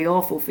like really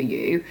awful for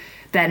you,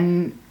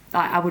 then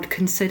I would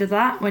consider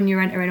that when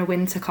you're entering a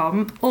winter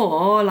comp.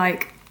 Or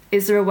like,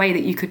 is there a way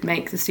that you could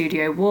make the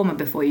studio warmer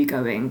before you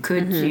go in?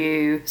 Could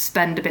you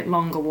spend a bit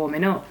longer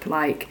warming up?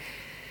 Like,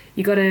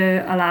 you got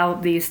to allow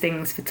these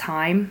things for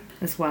time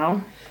as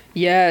well.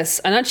 Yes,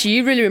 and actually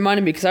you really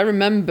reminded me, because I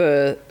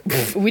remember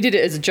we did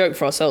it as a joke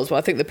for ourselves, but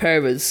I think the pair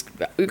of us,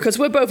 because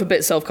we're both a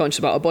bit self-conscious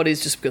about our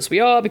bodies, just because we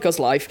are, because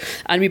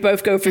life, and we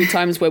both go through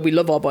times where we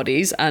love our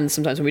bodies and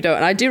sometimes when we don't.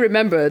 And I do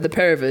remember the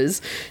pair of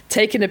us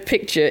taking a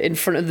picture in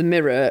front of the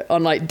mirror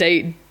on like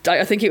day,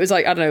 I think it was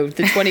like, I don't know,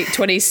 the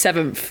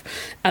 27th,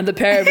 and the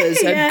pair of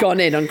us had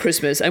gone in on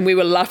Christmas and we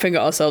were laughing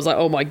at ourselves like,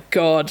 oh my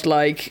God,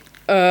 like...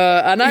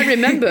 and I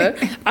remember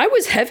I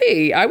was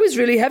heavy. I was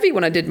really heavy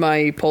when I did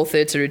my pole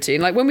theatre routine.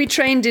 Like when we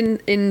trained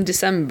in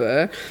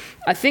December,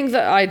 I think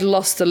that I'd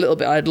lost a little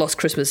bit. I'd lost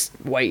Christmas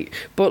weight.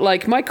 But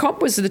like my comp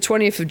was the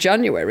 20th of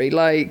January.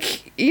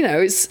 Like, you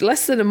know, it's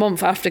less than a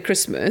month after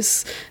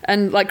Christmas.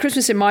 And like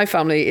Christmas in my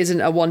family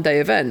isn't a one-day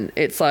event.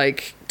 It's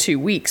like 2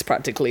 weeks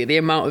practically. The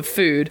amount of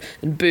food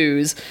and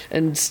booze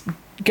and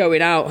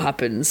going out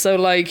happens. So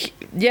like,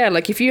 yeah,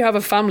 like if you have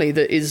a family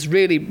that is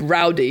really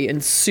rowdy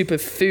and super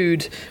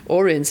food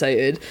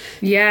orientated,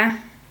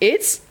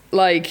 it's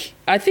like,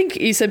 I think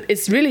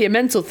it's really a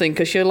mental thing,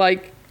 because you're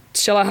like,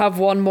 shall I have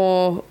one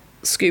more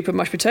scoop of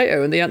mashed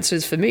potato? And the answer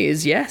is, for me,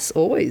 is yes,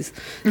 always.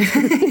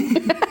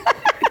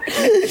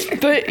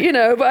 But you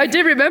know, but I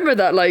did remember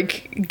that,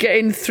 like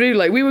getting through,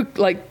 like we were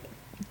like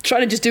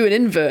trying to just do an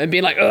invert and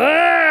being like,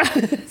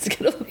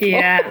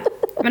 yeah.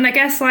 And I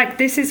guess like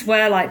this is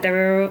where like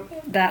there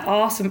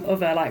are some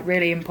other like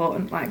really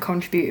important like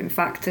contributing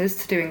factors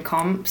to doing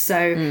comps.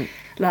 So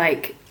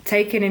like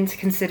taking into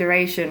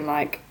consideration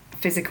like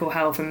physical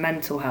health and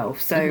mental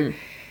health. So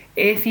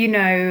if you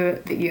know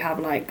that you have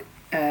like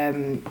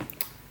an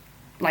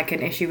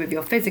issue with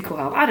your physical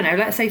health, I don't know,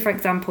 let's say for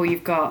example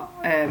you've got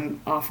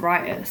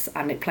arthritis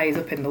and it plays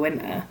up in the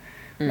winter,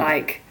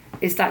 like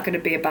is that going to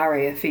be a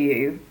barrier for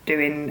you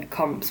doing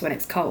comps when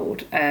it's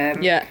cold?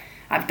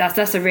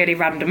 That's a really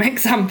random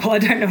example. I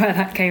don't know where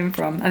that came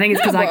from. I think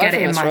it's because I get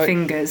it in my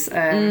fingers.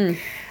 And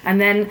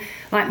then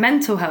like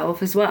mental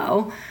health as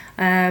well.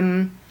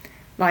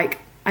 Like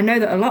I know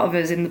that a lot of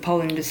us in the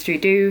pole industry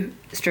do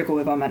struggle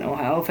with our mental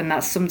health, and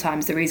that's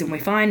sometimes the reason we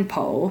find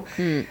pole.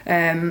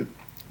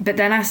 But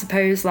then I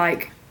suppose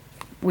like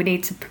we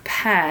need to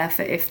prepare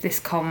for if this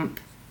comp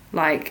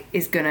like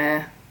is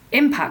gonna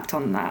impact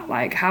on that.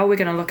 Like how are we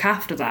gonna look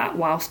after that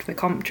whilst we're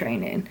comp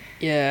training?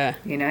 Yeah,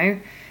 you know.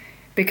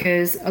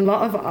 Because a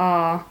lot of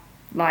our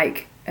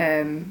like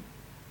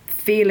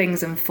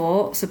feelings and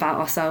thoughts about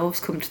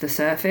ourselves come to the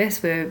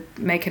surface. We're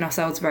making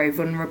ourselves very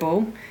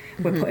vulnerable.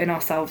 We're putting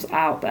ourselves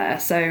out there.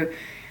 So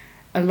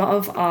a lot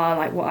of our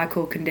like what I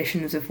call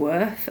conditions of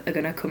worth are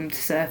going to come to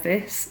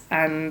surface,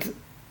 and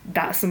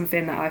that's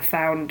something that I've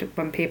found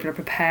when people are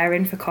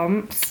preparing for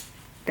comps,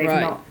 they've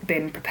not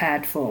been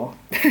prepared for.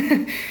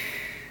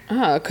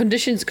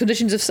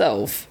 Conditions of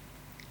self.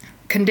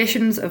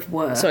 conditions of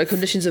worth. Sorry,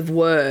 conditions of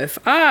worth.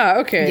 Ah,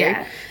 okay.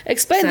 Yeah.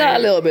 Explain that a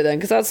little bit then,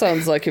 because that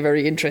sounds like a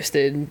very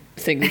interesting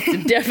thing.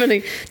 It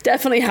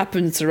definitely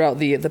happens throughout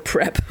the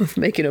prep of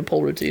making a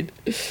pole routine.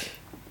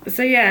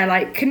 So yeah,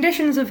 like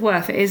conditions of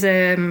worth is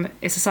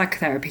it's a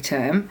psychotherapy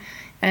term,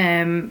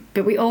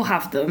 but we all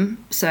have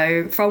them.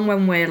 So from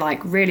when we're like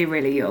really,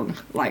 really young,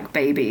 like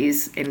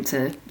babies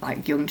into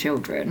like young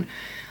children,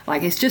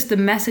 like it's just the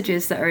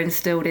messages that are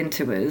instilled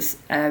into us,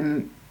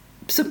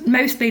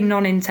 mostly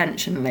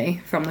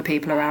non-intentionally from the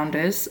people around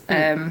us.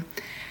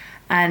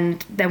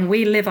 And then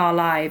we live our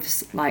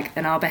lives like,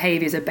 and our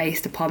behaviours are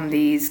based upon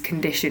these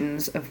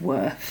conditions of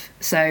worth.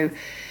 So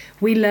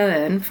we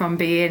learn from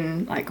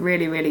being like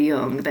really, really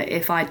young that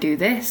if I do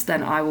this,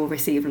 then I will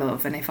receive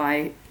love. And if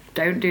I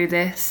don't do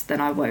this, then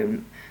I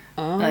won't.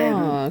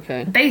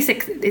 Okay.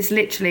 Basic, it's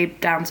literally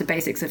down to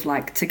basics of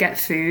like, to get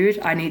food,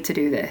 I need to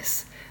do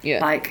this. Yeah.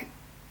 Like,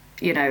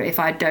 you know, if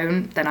I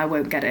don't, then I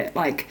won't get it.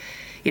 Like,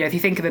 you know, if you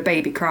think of a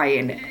baby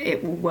crying,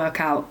 it will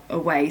work out a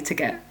way to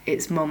get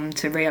its mum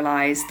to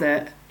realise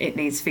that it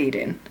needs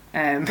feeding.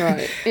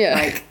 Right, yeah.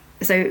 Like,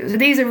 so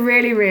these are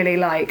really, really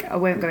like, I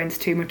won't go into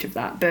too much of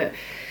that, but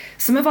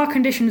some of our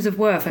conditions of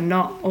worth are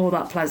not all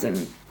that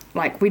pleasant.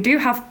 Like, we do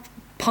have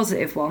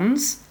positive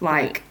ones,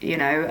 like, you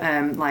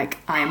know, like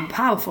I am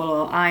powerful,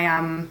 or I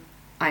am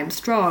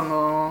strong,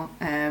 or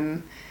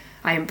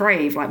I am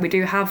brave. Like, we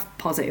do have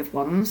positive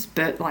ones,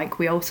 but like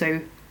we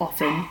also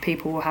often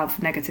people will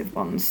have negative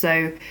ones.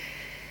 So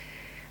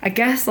I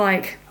guess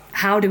like,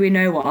 how do we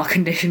know what our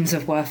conditions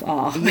of worth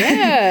are?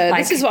 Yeah,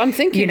 like, this is what I'm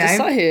thinking. you know, just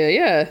sat here,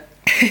 yeah.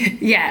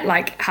 yeah,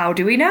 like how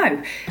do we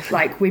know?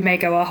 Like, we may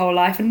go our whole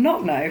life and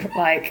not know.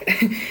 Like,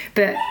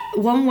 but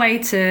one way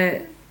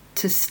to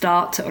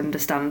start to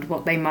understand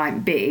what they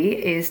might be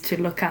is to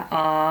look at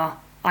our,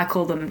 I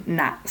call them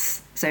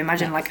gnats. So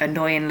imagine like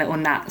annoying little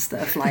gnats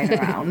that are flying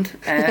around.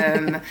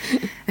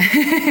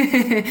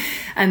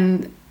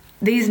 And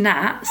these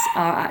gnats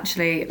are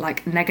actually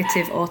like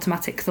negative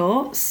automatic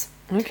thoughts.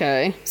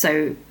 Okay.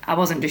 So I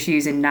wasn't just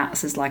using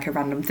gnats as like a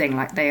random thing,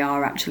 like they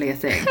are actually a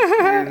thing.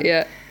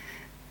 Yeah.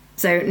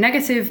 So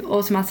negative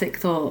automatic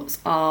thoughts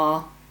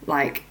are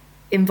like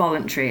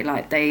involuntary,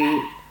 like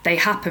they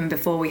happen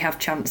before we have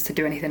chance to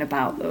do anything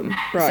about them.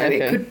 Right, so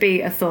okay. it could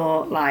be a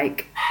thought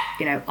like,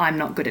 you know, I'm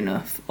not good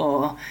enough,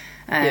 or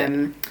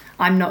I'm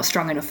not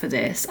strong enough for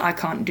this, I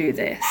can't do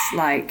this,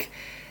 like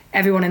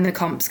everyone in the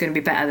comp's going to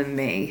be better than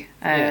me.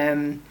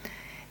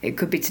 It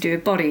could be to do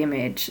with body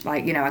image,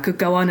 like, you know, I could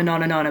go on and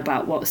on and on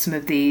about what some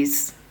of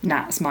these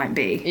gnats might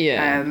be.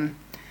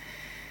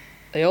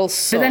 They all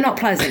suck. But they're not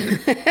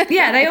pleasant.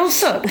 Yeah, they all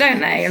suck, don't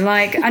they?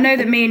 Like, I know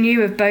that me and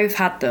you have both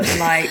had them,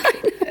 like,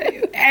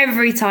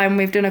 every time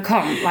we've done a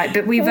comp, like,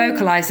 but we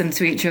vocalise them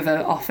to each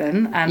other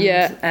often, and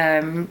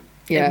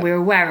we're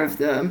aware of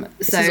them.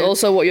 This is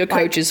also what your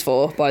coach like, is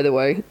for, by the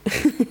way.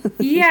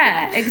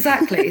 Yeah,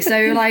 exactly.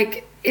 So,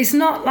 like, it's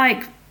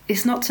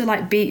not to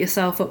like beat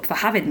yourself up for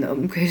having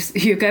them, because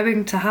you're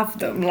going to have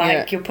them.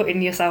 Like, you're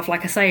putting yourself,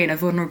 like I say, in a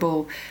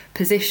vulnerable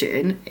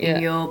position,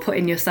 and you're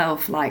putting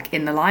yourself like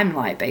in the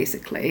limelight,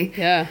 basically.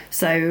 Yeah.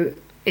 So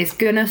it's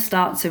gonna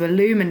start to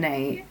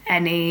illuminate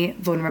any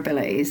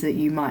vulnerabilities that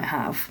you might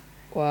have.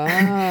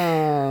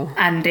 Wow.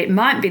 And it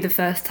might be the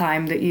first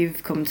time that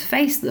you've come to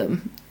face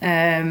them.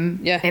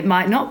 It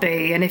might not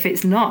be, and if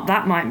it's not,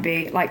 that might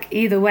be like,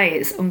 either way,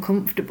 it's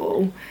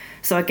uncomfortable.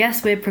 So I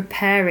guess we're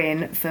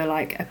preparing for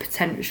like a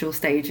potential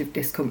stage of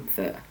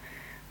discomfort,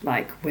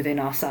 like within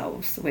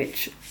ourselves,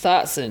 which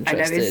that's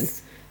interesting. I know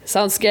is,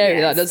 sounds scary,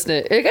 that, doesn't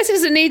it? I guess it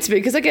doesn't need to be,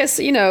 because I guess,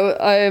 you know,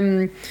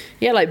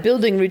 like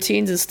building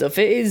routines and stuff,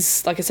 it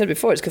is, like I said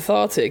before, it's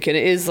cathartic, and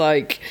it is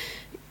like,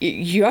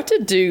 you have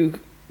to do,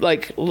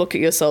 like, look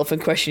at yourself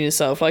and question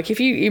yourself. Like, if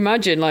you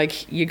imagine,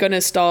 like, you're going to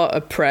start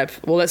a prep,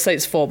 well, let's say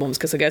it's 4 months,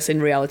 because I guess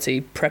in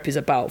reality, prep is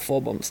about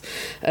 4 months.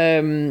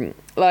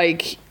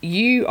 Like,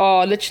 you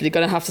are literally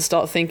going to have to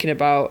start thinking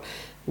about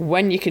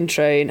when you can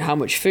train, how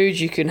much food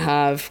you can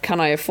have,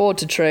 can I afford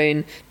to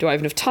train, do I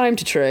have enough time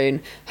to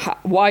train,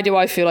 why do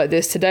I feel like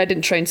this, today I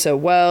didn't train so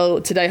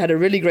well, today I had a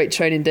really great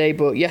training day,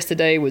 but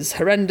yesterday was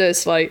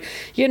horrendous. Like,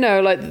 you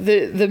know, like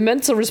the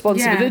mental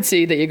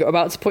responsibility that you're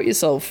about to put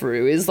yourself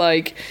through is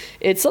like,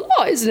 it's a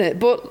lot, isn't it?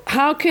 But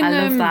how can I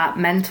love that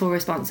mental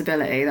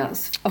responsibility,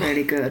 that's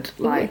really good.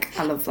 Like,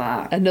 I love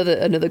that.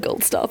 Another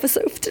gold star for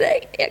Soph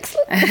today.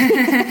 Excellent.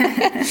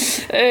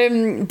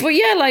 But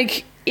yeah,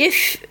 like,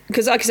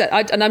 because like I said,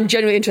 and I'm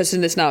genuinely interested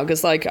in this now,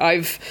 because like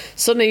I've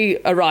suddenly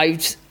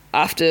arrived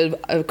after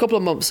a couple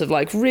of months of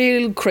like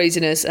real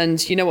craziness,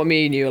 and you know what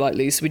me and you are like,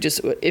 Lisa, we just,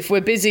 if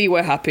we're busy,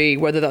 we're happy,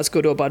 whether that's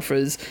good or bad for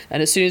us,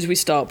 and as soon as we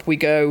stop, we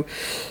go,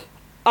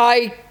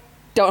 I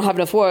don't have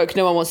enough work,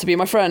 no one wants to be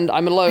my friend,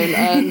 I'm alone,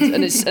 and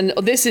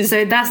this is,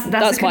 so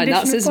that's my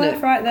gnats, isn't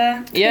it? Right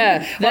there.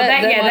 Yeah.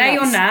 They're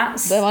your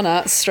gnats. They're my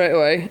gnats straight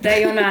away.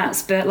 They're your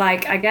gnats. But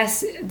like, I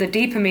guess the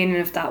deeper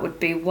meaning of that would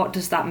be, what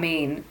does that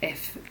mean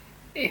if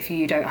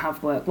you don't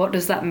have work? What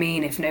does that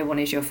mean if no one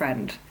is your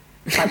friend?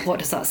 Like, what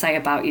does that say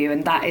about you?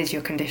 And that is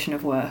your condition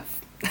of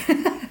worth.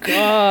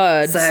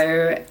 God.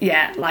 So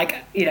yeah, like,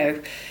 you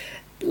know,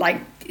 like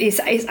it's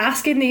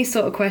asking these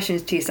sort of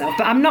questions to yourself.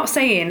 But I'm not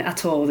saying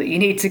at all that you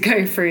need to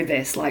go through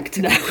this like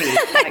to compete.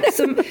 Like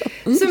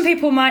some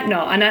people might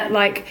not, and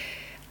like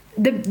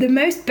the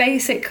most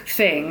basic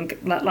thing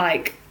that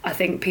like I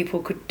think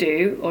people could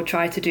do or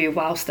try to do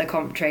whilst they're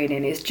comp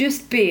training is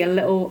just be a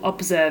little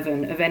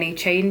observant of any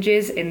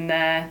changes in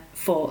their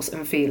thoughts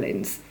and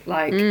feelings.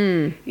 Like,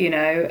 you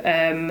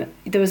know,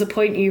 there was a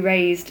point you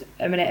raised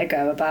a minute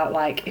ago about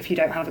like if you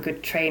don't have a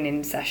good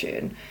training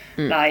session,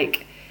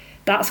 like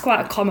that's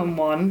quite a common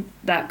one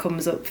that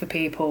comes up for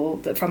people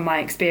that from my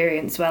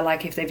experience where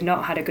like if they've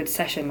not had a good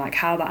session, like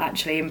how that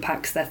actually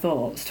impacts their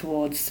thoughts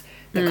towards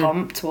the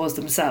comp, towards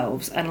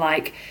themselves. And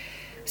like,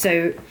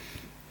 so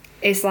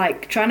it's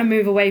like trying to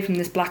move away from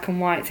this black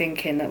and white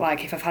thinking that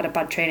like if I've had a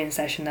bad training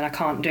session then I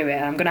can't do it,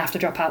 I'm going to have to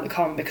drop out the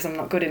comp because I'm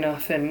not good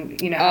enough,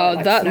 and you know how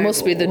like that snowballs.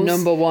 must be the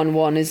number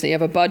one, isn't it? You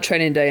have a bad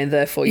training day and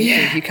therefore you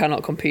think you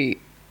cannot compete.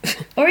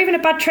 Or even a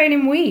bad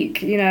training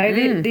week, you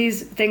know,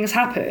 these things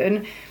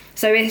happen.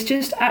 So it's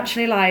just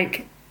actually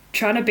like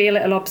trying to be a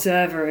little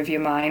observer of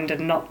your mind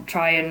and not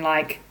try and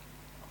like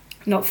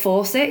not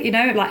force it, you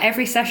know, like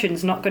every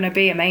session's not going to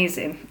be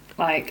amazing.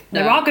 Like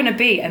there are going to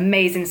be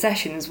amazing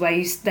sessions where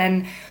you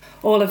then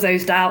all of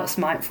those doubts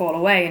might fall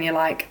away and you're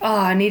like, oh,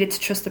 I needed to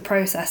trust the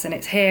process and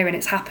it's here and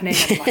it's happening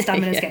and my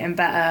stamina's getting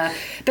better.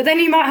 But then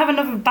you might have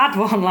another bad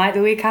one like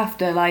the week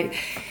after. Like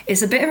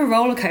it's a bit of a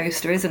roller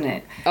coaster, isn't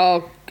it?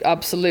 Oh,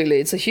 absolutely.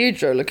 It's a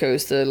huge roller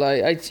coaster.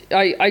 Like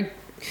I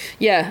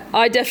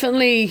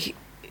definitely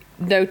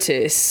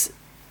notice.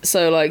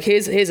 So like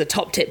here's a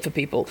top tip for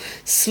people.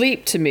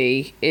 Sleep to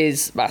me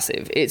is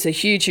massive. It's a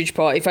huge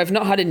part. If I've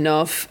not had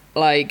enough,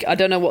 like I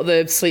don't know what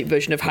the sleep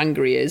version of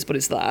hangry is, but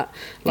it's that.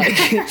 Like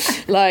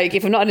like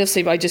if I'm not had enough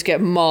sleep, I just get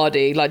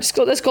mardy. Like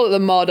let's call it the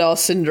Mardar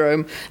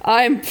syndrome.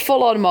 I'm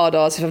full on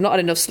Mardars if I've not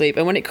had enough sleep.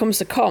 And when it comes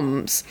to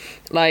comps,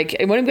 like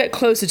and when I get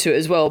closer to it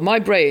as well, my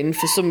brain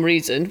for some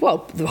reason,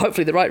 well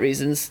hopefully the right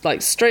reasons,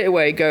 like straight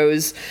away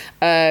goes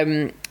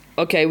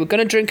okay, we're going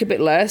to drink a bit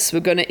less, we're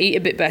going to eat a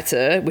bit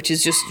better, which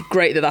is just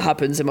great that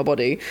happens in my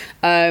body.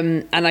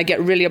 And I get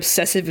really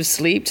obsessive with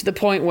sleep to the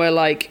point where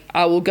like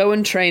I will go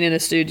and train in a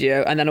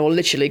studio and then I will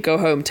literally go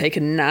home, take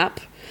a nap,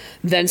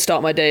 then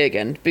start my day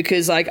again,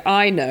 because like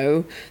I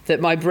know that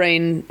my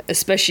brain,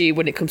 especially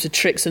when it comes to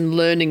tricks and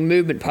learning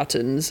movement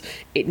patterns,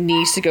 it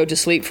needs to go to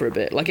sleep for a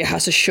bit. Like it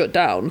has to shut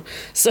down.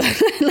 So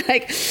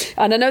like,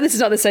 and I know this is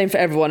not the same for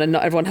everyone and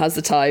not everyone has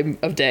the time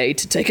of day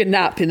to take a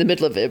nap in the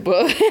middle of it,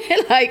 but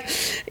like,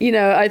 you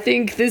know, I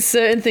think there's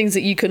certain things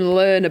that you can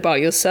learn about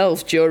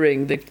yourself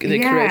during the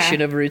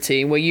creation of a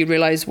routine where you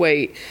realize,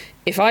 wait,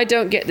 if I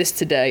don't get this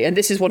today, and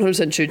this is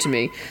 100% true to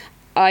me,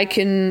 I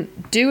can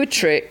do a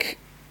trick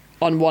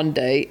on one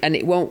day and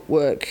it won't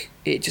work,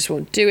 it just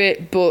won't do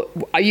it. But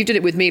you've done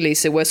it with me,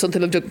 Lisa, where something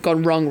will have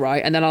gone wrong,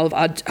 right, and then I've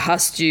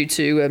asked you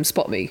to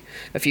spot me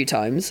a few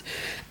times,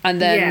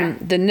 and then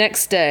the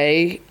next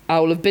day I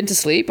will have been to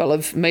sleep, I'll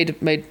have made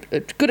a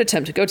good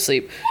attempt to go to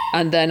sleep,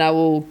 and then I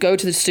will go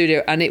to the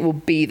studio and it will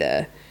be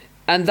there.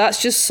 And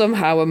that's just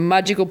somehow a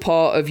magical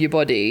part of your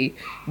body,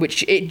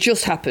 which it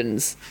just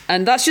happens.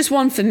 And that's just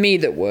one for me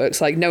that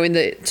works, like knowing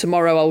that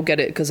tomorrow I'll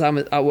get it because I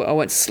went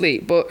to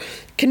sleep. But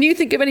can you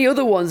think of any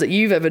other ones that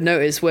you've ever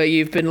noticed where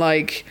you've been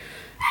like,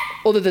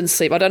 other than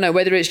sleep, I don't know,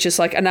 whether it's just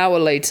like an hour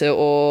later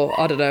or,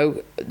 I don't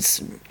know,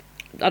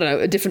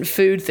 a different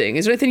food thing.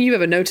 Is there anything you've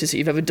ever noticed that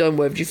you've ever done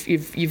where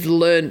you've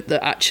learned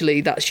that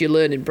actually that's your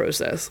learning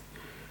process?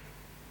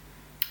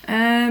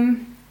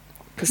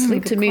 Because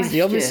sleep to me is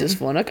the obvious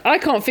one. I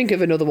can't think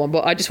of another one,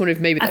 but I just wonder if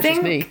maybe that's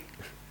just me.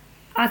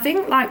 I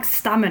think like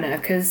stamina,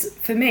 because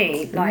for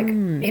me, like,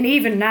 and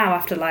even now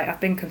after like I've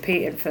been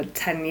competing for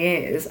 10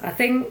 years, I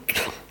think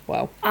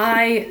wow,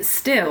 I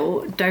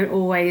still don't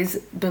always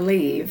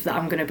believe that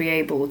I'm going to be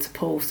able to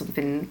pull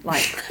something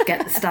like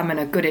get the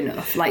stamina good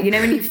enough. Like, you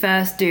know, when you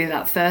first do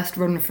that first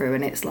run through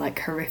and it's like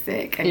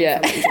horrific and you feel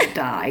like you're going to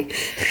die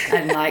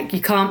and like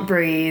you can't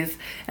breathe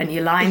and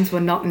your lines were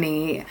not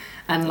neat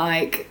and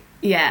like,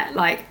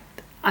 like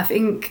I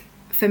think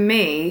for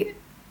me,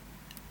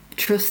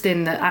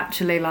 trusting that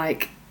actually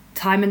like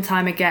time and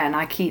time again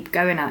I keep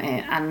going at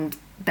it and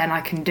then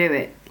I can do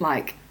it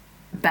like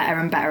better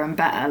and better and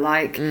better.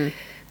 Like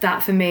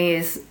that for me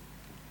is,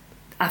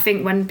 I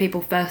think when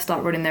people first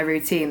start running their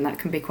routine, that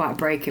can be quite a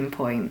breaking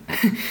point.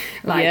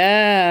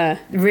 Like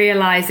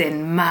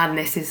realising, man,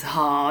 this is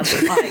hard,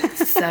 like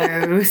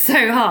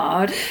so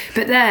hard.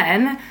 But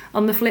then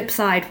on the flip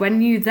side,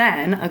 when you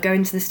then are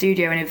going to the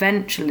studio and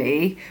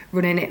eventually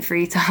running it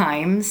 3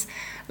 times,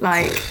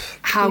 like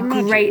how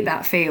great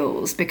that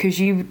feels, because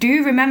you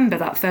do remember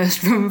that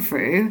first run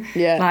through.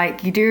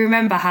 Like you do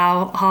remember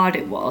how hard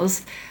it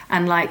was,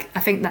 and like I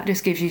think that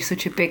just gives you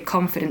such a big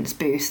confidence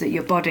boost that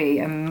your body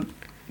and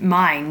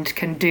mind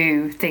can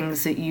do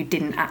things that you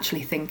didn't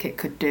actually think it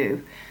could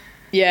do.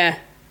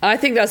 I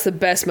think that's the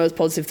best, most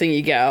positive thing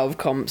you get out of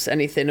comps,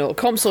 anything, or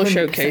comps or 100%.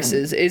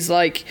 Showcases, is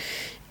like,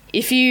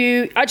 if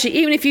you actually,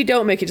 even if you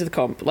don't make it to the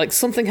comp, like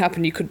something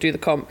happened, you could do the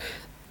comp,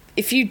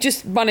 if you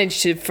just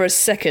manage to, for a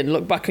second,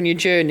 look back on your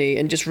journey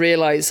and just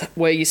realise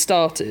where you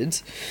started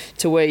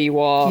to where you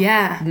are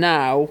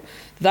now,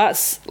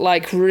 that's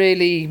like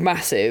really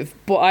massive.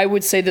 But I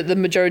would say that the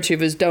majority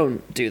of us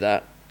don't do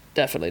that.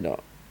 Definitely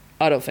not.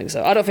 I don't think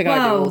so. I don't think I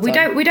do all the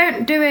time. We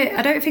don't do it.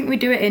 I don't think we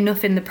do it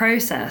enough in the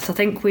process. I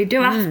think we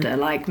do after,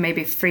 like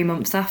maybe 3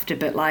 months after.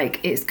 But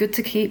like, it's good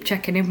to keep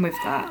checking in with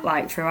that,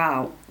 like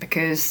throughout,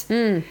 because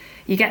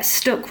you get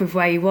stuck with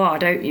where you are,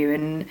 don't you?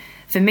 And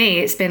for me,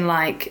 it's been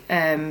like,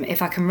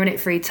 if I can run it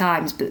 3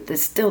 times, but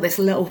there's still this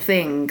little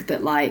thing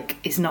that like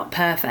is not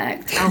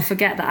perfect, I'll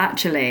forget that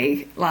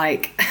actually,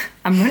 like,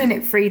 I'm running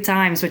it 3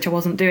 times, which I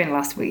wasn't doing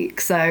last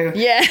week. So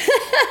yeah,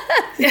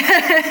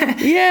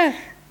 yeah.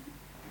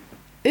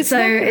 It's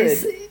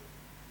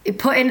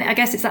putting, I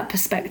guess it's that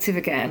perspective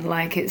again,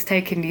 like it's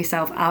taking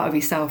yourself out of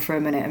yourself for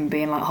a minute and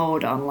being like,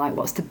 hold on, like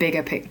what's the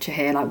bigger picture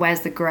here? Like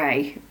where's the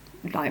grey?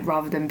 Like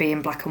rather than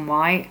being black and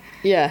white.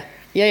 Yeah,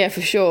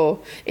 for sure.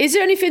 Is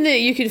there anything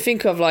that you can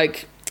think of,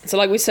 like, so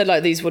like we said,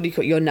 like these, what do you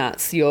call your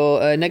NATs,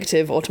 your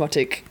negative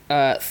automatic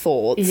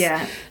thoughts?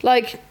 Yeah.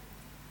 Like,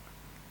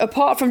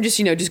 apart from just,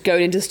 just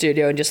going into the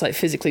studio and just like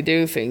physically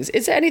doing things,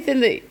 is there anything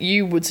that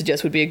you would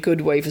suggest would be a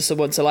good way for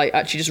someone to like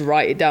actually just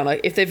write it down?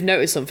 Like if they've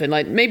noticed something,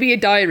 like maybe a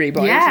diary,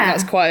 but I don't think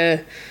that's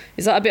quite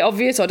is that a bit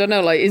obvious? I don't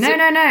know. Like,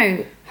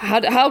 no.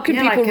 How can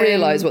people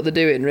realise what they're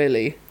doing,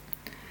 really?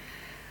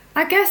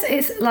 I guess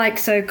it's like,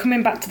 so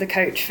coming back to the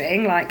coach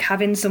thing, like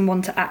having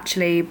someone to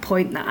actually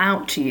point that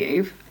out to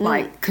you,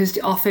 like, because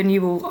often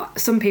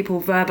some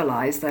people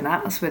verbalise their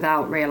NATs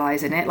without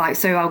realising it. Like,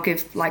 so I'll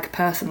give like a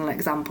personal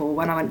example.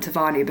 When I went to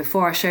Varney,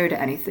 before I showed it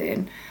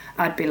anything,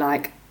 I'd be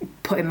like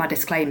putting my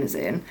disclaimers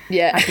in.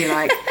 Yeah. I'd be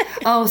like,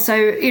 oh, so,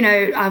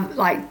 I've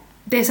like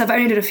this, I've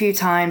only done a few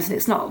times and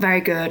it's not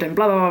very good and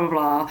blah, blah, blah,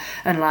 blah, blah.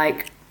 And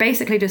like,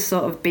 basically just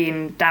sort of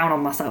being down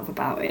on myself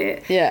about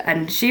it. Yeah.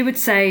 And she would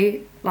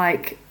say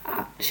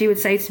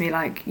to me,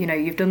 like,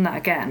 you've done that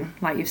again.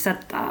 Like, you've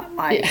said that.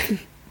 Like,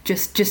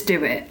 just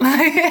do it.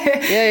 Like,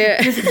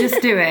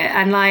 just do it.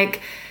 And,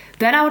 like,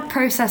 then I would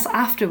process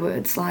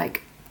afterwards,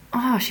 like,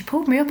 oh, she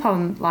pulled me up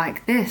on,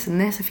 like, this and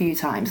this a few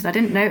times. And I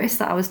didn't notice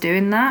that I was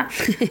doing that.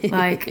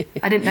 Like,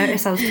 I didn't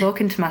notice I was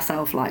talking to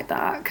myself like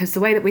that. Because the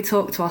way that we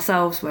talk to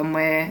ourselves when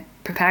we're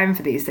preparing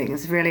for these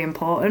things is really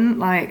important.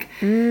 Like,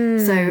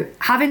 so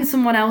having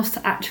someone else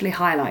to actually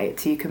highlight it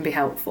to you can be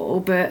helpful.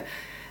 But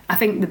I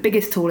think the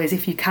biggest tool is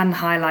if you can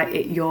highlight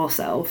it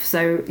yourself.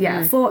 So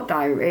a thought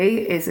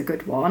diary is a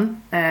good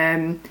one.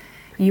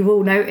 You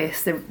will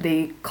notice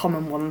the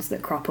common ones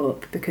that crop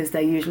up because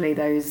they're usually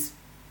those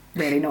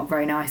really not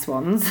very nice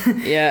ones.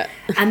 Yeah.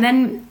 And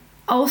then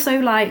also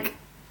like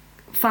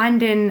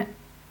finding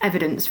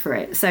evidence for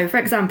it. So for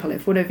example,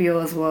 if one of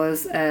yours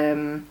was,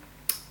 I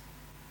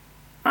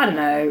don't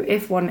know,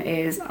 if one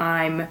is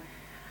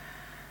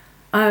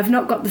I've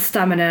not got the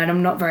stamina and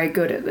I'm not very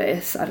good at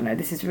this, I don't know,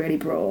 this is really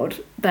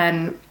broad,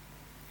 then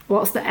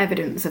what's the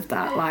evidence of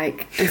that?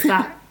 Like, is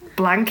that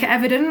blanket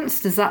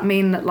evidence? Does that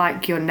mean that,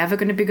 like, you're never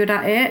going to be good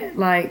at it?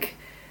 Like,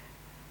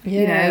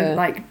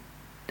 like,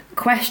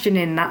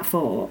 questioning that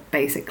thought,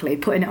 basically,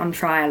 putting it on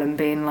trial and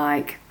being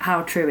like,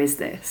 how true is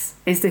this?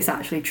 Is this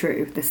actually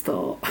true, this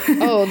thought?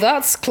 Oh,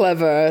 that's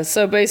clever.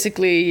 So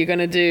basically, you're going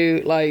to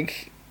do,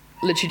 like,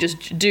 literally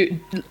just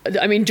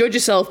judge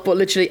yourself, but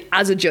literally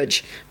as a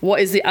judge. What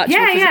is the actual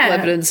physical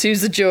evidence?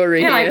 Who's the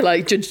jury here?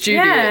 Like Judge Judy.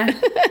 Like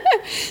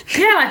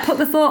put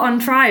the thought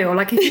on trial.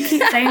 Like if you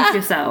keep saying to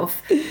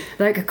yourself,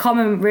 like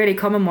really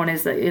common one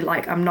is that you're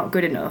like, I'm not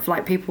good enough.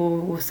 Like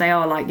people will say,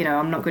 oh, like,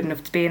 I'm not good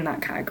enough to be in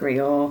that category,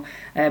 or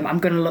I'm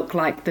going to look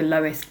like the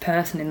lowest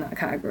person in that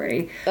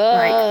category.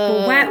 Like,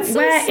 but where is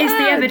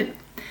the evidence?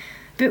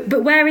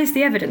 But where is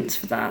the evidence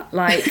for that?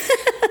 Like,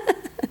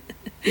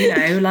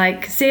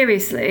 like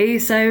seriously.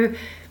 So,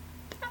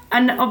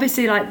 and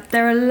obviously, like,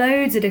 there are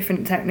loads of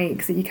different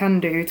techniques that you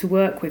can do to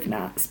work with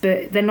NATs,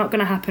 but they're not going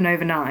to happen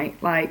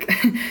overnight. Like,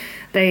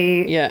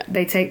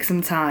 they take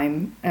some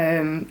time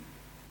to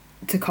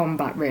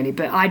combat, really.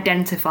 But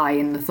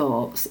identifying the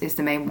thoughts is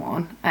the main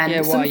one.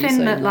 And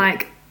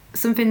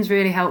something's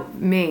really helped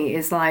me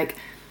is like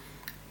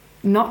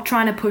not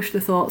trying to push the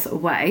thoughts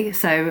away.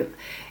 So,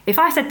 if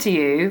I said to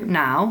you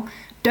now,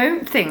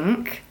 don't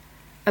think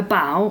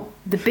about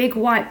the big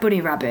white bunny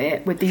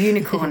rabbit with the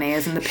unicorn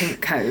ears and the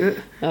pink coat.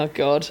 Oh,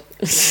 God.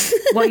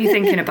 What are you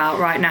thinking about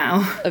right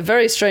now? A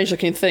very strange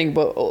looking thing,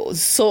 but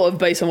sort of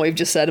based on what you've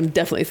just said, I'm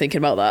definitely thinking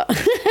about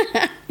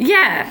that.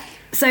 Yeah.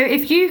 So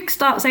if you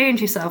start saying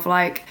to yourself,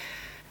 like,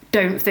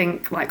 don't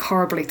think, like,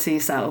 horribly to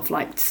yourself,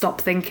 like,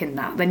 stop thinking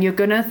that, then you're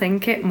gonna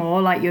think it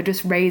more, like, you're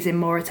just raising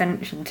more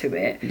attention to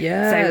it.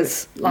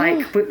 Yes. So,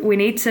 like, we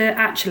need to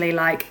actually,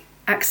 like,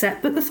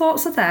 accept that the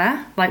thoughts are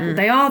there, like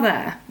they are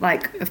there,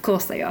 like of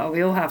course they are,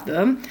 we all have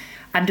them,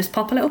 and just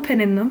pop a little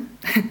pin in them.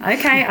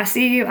 Okay, I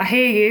see you, I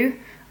hear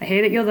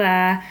that you're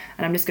there,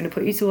 and I'm just going to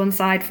put you to one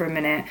side for a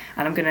minute,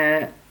 and I'm going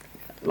to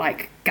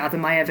like gather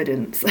my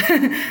evidence.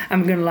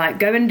 I'm going to like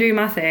go and do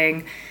my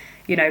thing,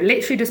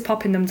 literally just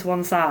popping them to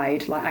one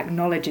side, like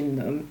acknowledging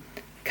them,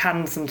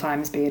 can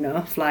sometimes be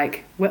enough.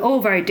 Like, we're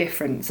all very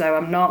different, so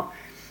I'm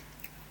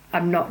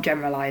not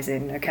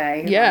generalizing,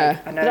 okay? Yeah,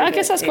 like, I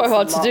guess that's quite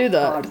hard to do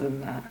that. Harder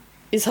than that.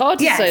 It's hard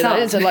to say that,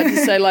 isn't it? Like, to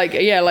say, like,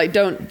 yeah, like,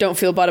 don't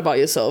feel bad about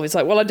yourself. It's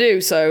like, well, I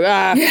do, so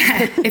yeah,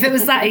 if it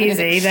was that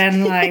easy,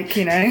 then, like,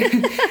 you know.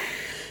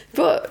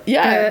 But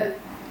yeah,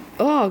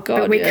 oh god,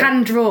 but we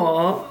can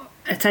draw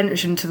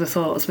attention to the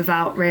thoughts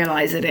without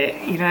realizing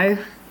it, you know.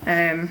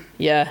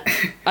 Yeah,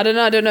 I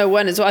don't know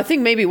when as well. I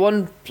think maybe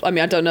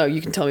I don't know,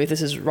 you can tell me if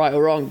this is right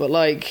or wrong, but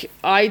like,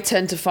 I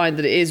tend to find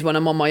that it is when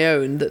I'm on my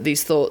own that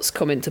these thoughts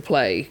come into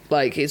play.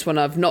 Like, it's when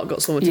I've not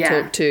got someone to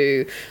talk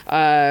to.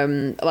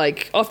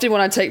 Like, often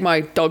when I take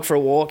my dog for a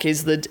walk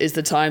is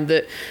the time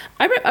that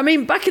I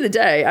mean, back in the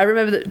day, I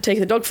remember that taking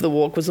the dog for the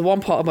walk was the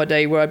one part of my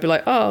day where I'd be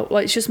like, oh,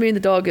 like, it's just me and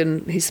the dog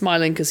and he's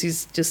smiling because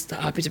he's just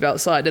happy to be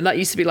outside. And that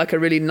used to be like a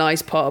really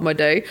nice part of my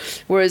day.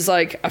 Whereas,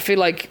 like, I feel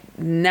like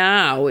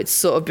now it's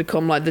sort of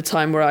become like the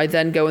time where I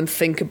then go and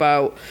think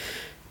about,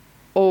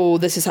 oh,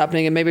 this is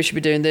happening and maybe I should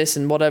be doing this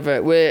and whatever.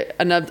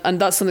 And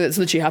that's something that's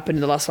literally happened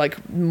in the last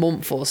like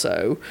month or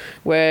so,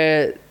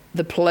 where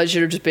the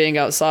pleasure of just being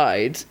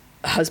outside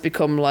has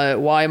become like,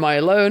 why am I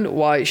alone?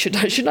 Why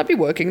shouldn't I be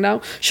working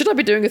now? Should I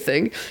be doing a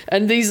thing?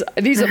 And these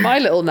are my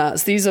little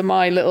gnats. These are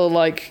my little,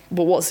 like,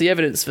 well, what's the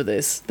evidence for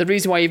this? The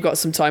reason why you've got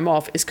some time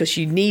off is because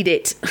you need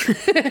it.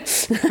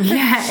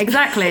 Yeah,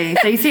 exactly.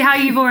 So you see how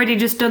you've already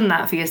just done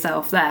that for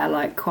yourself there,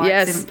 like,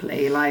 quite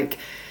simply, like,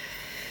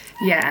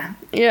 yeah.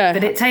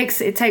 But it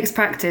takes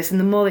practice, and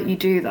the more that you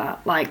do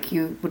that, like,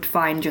 you would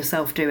find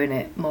yourself doing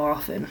it more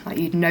often. Like,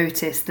 you'd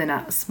notice the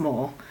gnats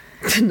more.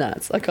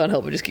 Gnats. I can't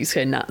help but just keep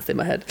saying gnats in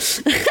my head.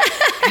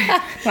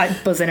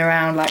 Like buzzing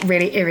around, like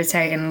really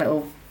irritating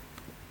little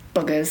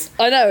buggers.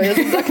 I know, that's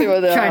exactly what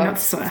they are. Try not to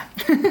swear.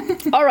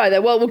 All right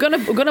then. Well, we're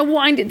gonna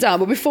wind it down,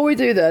 but before we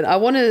do that, I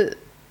want to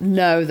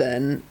know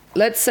then.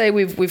 Let's say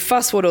we've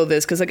fast forwarded all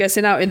this, because I guess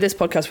in this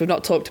podcast we've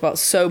not talked about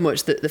so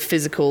much the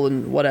physical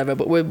and whatever,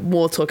 but we're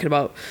more talking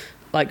about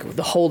like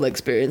the whole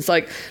experience.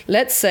 Like,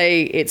 let's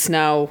say it's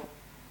now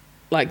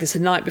like this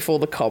night before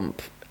the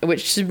comp,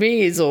 which to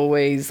me is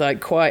always like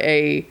quite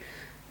a,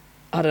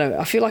 I don't know,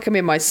 I feel like I'm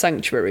in my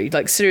sanctuary,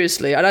 like,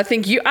 seriously. And I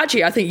think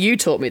you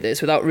taught me this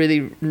without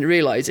really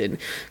realizing.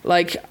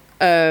 Like,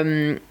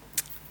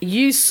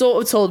 you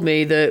sort of told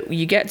me that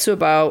you get to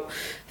about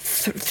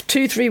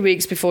 2-3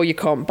 weeks before you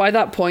comp. By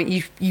that point,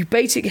 you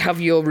basically have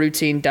your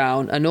routine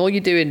down, and all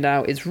you're doing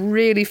now is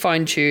really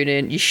fine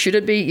tuning.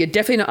 You're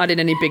definitely not adding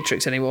any big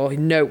tricks anymore.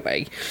 No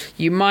way.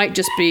 You might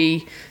just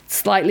be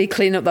slightly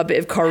cleaning up that bit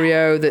of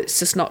choreo that's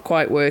just not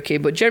quite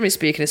working. But generally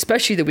speaking,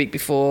 especially the week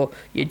before,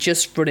 you're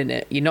just running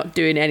it. You're not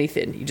doing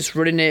anything. You're just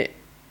running it.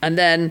 And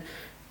then,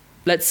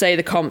 let's say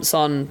the comp's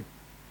on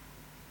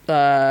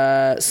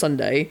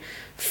Sunday.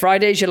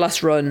 Friday's your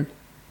last run.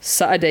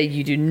 Saturday,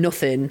 you do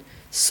nothing.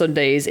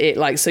 Sunday is it.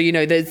 Like, so, you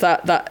know, there's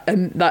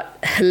that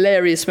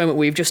hilarious moment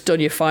where you've just done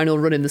your final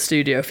run in the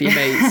studio for your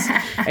mates.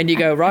 And you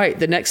go, right,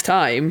 the next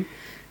time,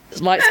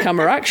 lights,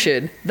 camera,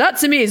 action. That,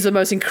 to me, is the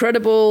most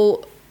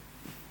incredible,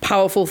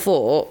 powerful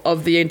thought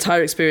of the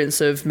entire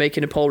experience of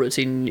making a pole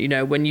routine. You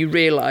know, when you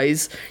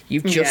realise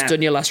you've just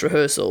done your last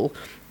rehearsal,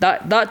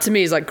 that to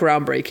me is like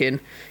groundbreaking,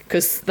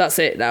 because that's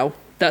it now.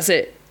 That's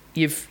it.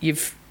 You've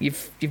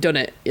done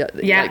it. Yeah,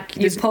 like,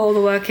 you've put all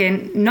the work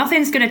in.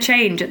 Nothing's going to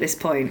change at this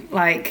point.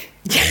 Like,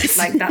 yes.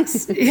 Like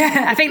that's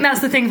I think that's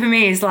the thing for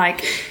me, is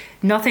like,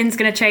 nothing's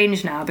going to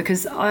change now,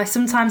 because I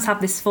sometimes have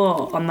this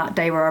thought on that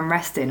day where I'm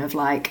resting of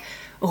like,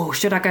 oh,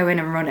 should I go in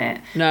and run it?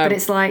 No. But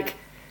it's like,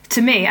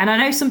 to me, and I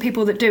know some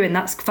people that do, and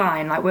that's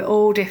fine, like, we're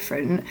all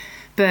different,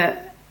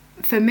 but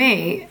for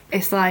me,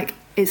 it's like,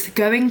 it's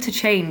going to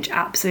change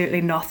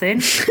absolutely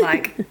nothing,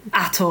 like,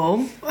 at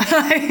all.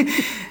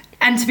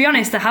 And to be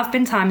honest, there have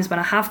been times when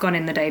I have gone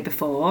in the day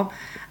before,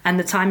 and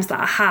the times that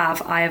I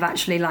have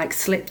actually like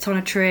slipped on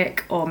a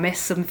trick or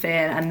missed something,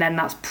 and then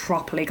that's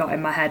properly got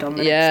in my head on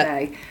the next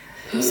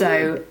day.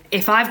 So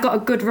if I've got a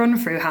good run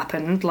through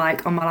happened,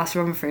 like on my last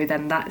run through,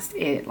 then that's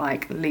it,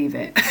 like, leave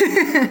it.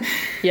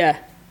 Yeah,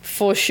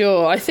 for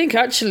sure. I think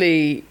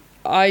actually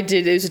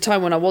it was a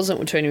time when I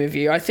wasn't training with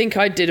you. I think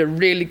I did a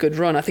really good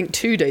run, I think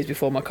 2 days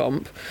before my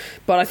comp,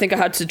 but I think I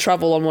had to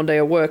travel on one day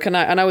of work, and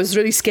I was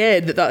really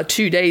scared that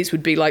 2 days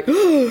would be like,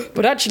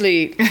 but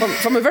actually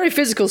from a very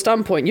physical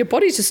standpoint, your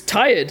body's just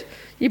tired.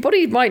 Your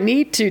body might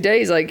need 2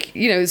 days, like,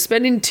 you know,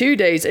 spending 2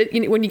 days,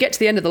 when you get to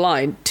the end of the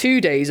line,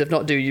 2 days of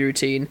not doing your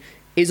routine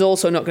is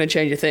also not going to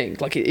change a thing.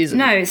 Like, it isn't.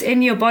 No, it's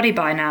in your body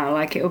by now.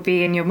 Like, it'll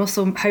be in your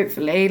muscle,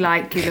 hopefully.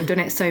 Like, you'll have done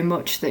it so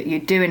much that you're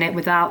doing it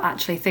without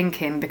actually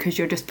thinking, because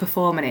you're just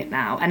performing it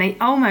now. And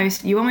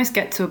you almost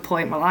get to a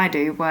point, well, I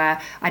do,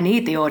 where I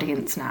need the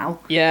audience now.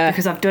 Yeah.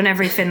 Because I've done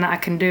everything that I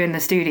can do in the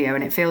studio,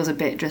 and it feels a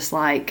bit just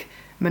like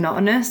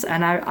monotonous,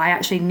 and I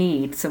actually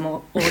need some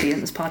more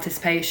audience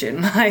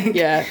participation. Like,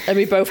 yeah, and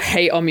we both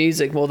hate our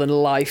music more than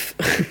life.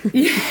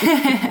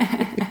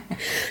 Yeah.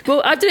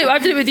 Well, I've done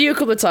it with you a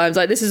couple of times.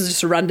 Like, this is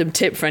just a random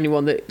tip for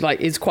anyone that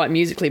like is quite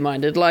musically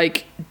minded.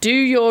 Like, do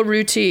your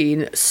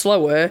routine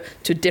slower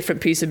to a different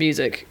piece of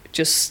music,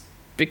 just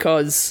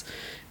because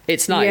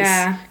it's nice.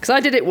 Yeah. Because I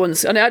did it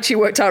once and it actually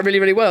worked out really,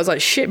 really well. I was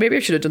like, shit, maybe I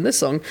should have done this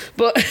song.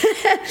 But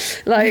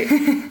like,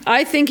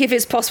 I think if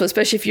it's possible,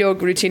 especially if your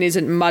routine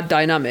isn't mad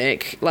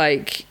dynamic,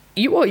 like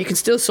you can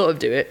still sort of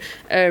do it,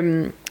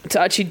 to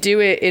actually do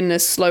it in a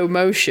slow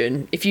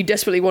motion. If you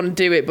desperately want to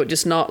do it, but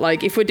just not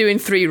like, if we're doing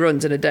 3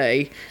 runs in a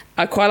day,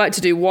 I quite like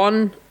to do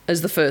one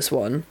as the first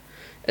one,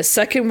 a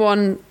second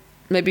one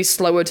maybe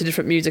slower to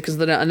different music, and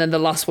then the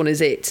last one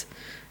is it,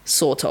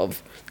 sort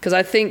of. Because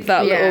I think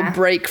that little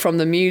break from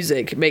the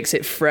music makes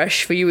it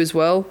fresh for you as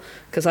well.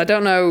 Because I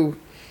don't know,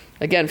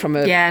 again, from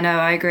a... Yeah, no,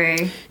 I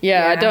agree.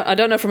 Yeah, I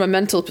don't know from a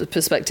mental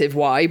perspective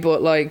why,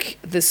 but like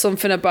there's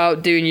something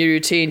about doing your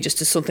routine just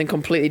to something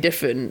completely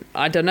different.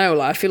 I don't know,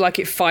 like I feel like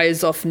it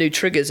fires off new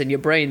triggers in your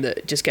brain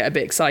that just get a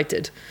bit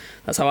excited.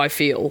 That's how I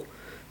feel.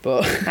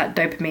 But that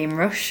dopamine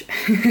rush.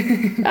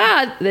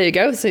 There you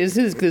go. So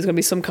there's going to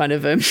be some kind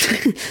of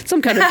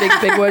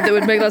big word that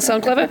would make that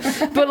sound clever.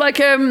 But like,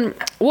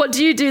 what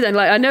do you do then?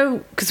 Like, I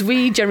know, because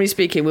we, generally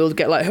speaking, we'll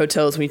get like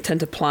hotels and we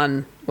tend to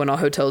plan when our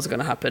hotels are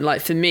going to happen.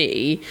 Like for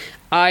me,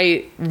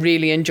 I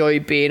really enjoy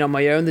being on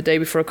my own the day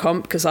before a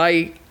comp, because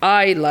I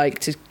like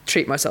to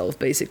treat myself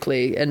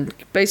basically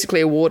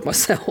award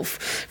myself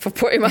for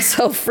putting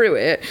myself through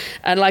it.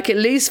 And like, at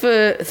least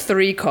for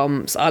 3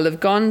 comps, I'll have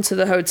gone to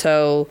the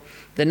hotel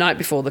the night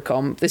before the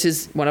comp. This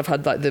is when I've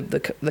had like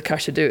the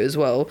cash to do it as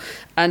well,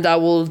 and I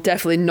will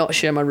definitely not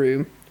share my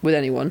room with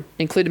anyone,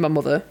 including my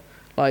mother.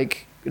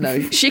 Like,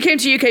 she came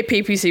to UK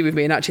PPC with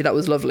me, and actually that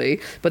was lovely.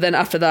 But then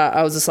after that,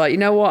 I was just like, you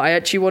know what? I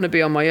actually want to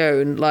be on my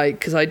own, like,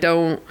 because I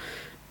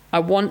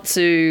want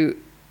to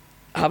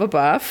have a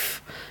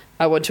bath.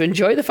 I want to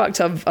enjoy the fact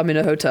I'm in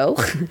a hotel.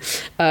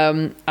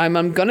 I'm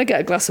going to get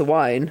a glass of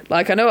wine.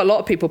 Like, I know a lot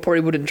of people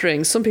probably wouldn't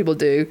drink. Some people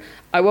do.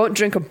 I won't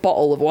drink a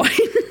bottle of wine.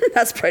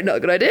 That's probably not a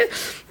good idea.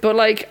 But,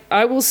 like,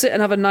 I will sit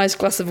and have a nice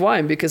glass of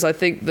wine, because I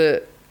think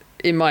that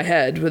in my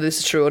head, whether this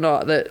is true or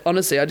not, that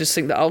honestly, I just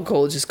think that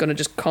alcohol is just going to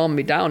just calm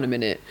me down a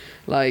minute.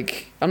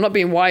 Like, I'm not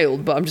being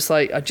wild, but I'm just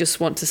like, I just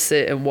want to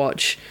sit and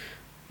watch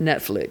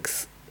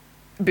Netflix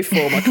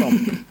before my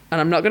comp.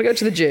 And I'm not going to go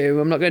to the gym.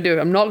 I'm not going to do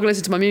it. I'm not going to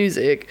listen to my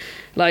music.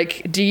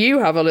 Like, do you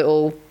have a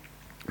little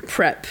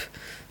prep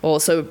or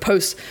so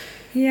post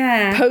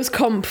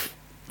comp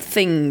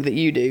thing that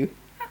you do?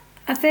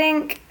 I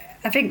think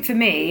for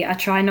me, I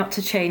try not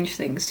to change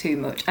things too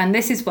much. And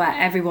this is where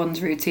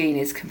everyone's routine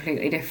is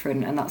completely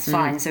different, and that's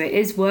fine. So it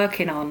is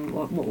working on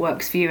what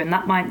works for you, and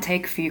that might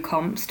take a few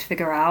comps to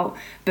figure out.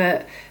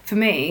 But for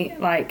me,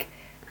 like,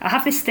 I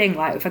have this thing,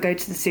 like, if I go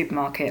to the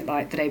supermarket,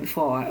 like, the day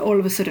before, I all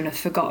of a sudden have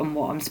forgotten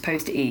what I'm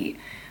supposed to eat.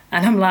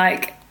 And I'm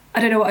like,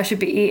 I don't know what I should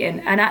be eating.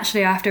 And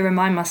actually, I have to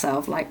remind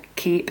myself, like,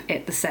 keep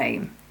it the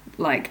same.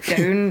 Like,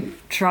 don't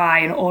try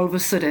and all of a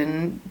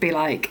sudden be,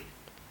 like,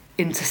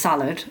 into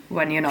salad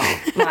when you're not.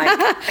 Like,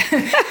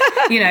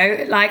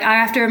 like, I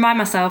have to remind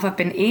myself I've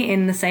been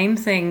eating the same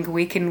thing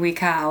week in,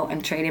 week out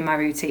and training my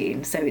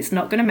routine, so it's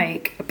not going to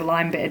make a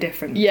blind bit of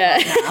difference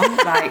right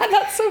now. Like,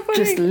 that's so funny.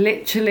 Just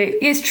literally,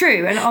 it's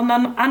true. And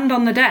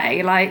on the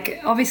day, like,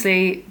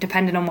 obviously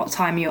depending on what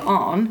time you're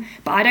on,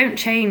 but I don't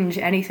change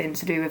anything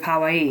to do with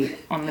how I eat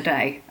on the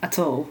day at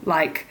all.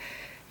 Like,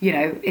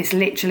 it's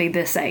literally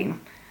the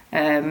same.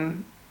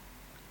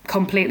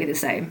 Completely the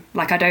same.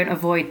 Like, I don't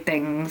avoid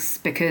things,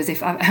 because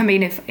if I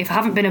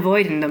haven't been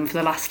avoiding them for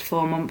the last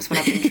 4 months when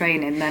I've been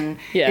training, then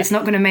it's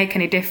not going to make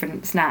any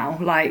difference now.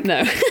 Like,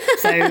 no.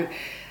 So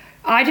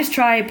I just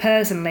try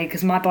personally,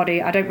 because my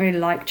body, I don't really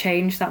like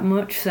change that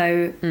much.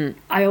 So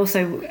I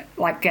also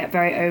like get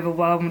very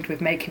overwhelmed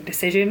with making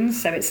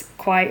decisions. So it's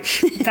quite,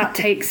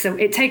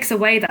 it takes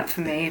away that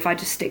for me if I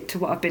just stick to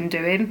what I've been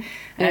doing.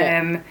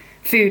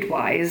 Food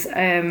wise,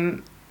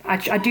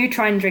 I do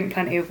try and drink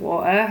plenty of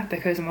water,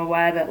 because I'm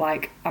aware that,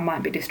 like, I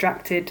might be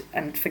distracted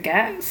and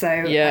forget, so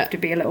I have to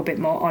be a little bit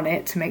more on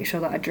it to make sure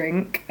that I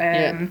drink.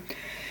 And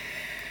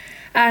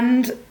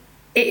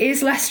it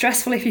is less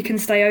stressful if you can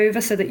stay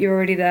over so that you're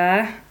already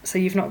there, so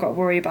you've not got to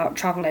worry about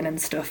travelling and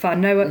stuff. I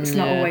know it's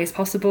not always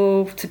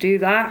possible to do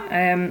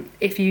that.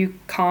 If you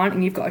can't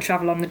and you've got to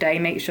travel on the day,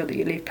 make sure that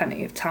you leave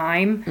plenty of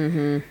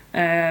time.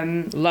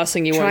 Last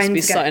thing you want is to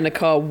be sat in a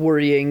car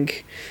worrying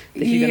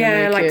if you're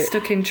going to make it.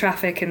 Stuck in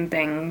traffic and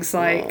things,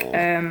 like,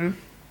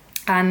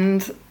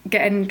 and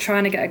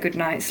trying to get a good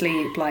night's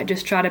sleep. Like,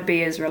 just try to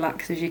be as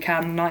relaxed as you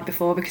can the night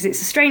before, because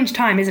it's a strange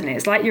time, isn't it?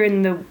 It's like you're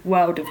in the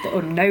world of the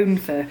unknown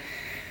for,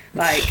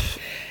 like,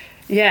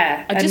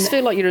 I just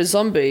feel like you're a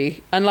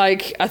zombie, and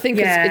like, I think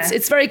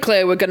it's very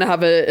clear we're going to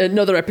have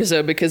another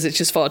episode, because it's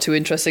just far too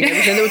interesting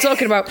everything that we're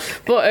talking about.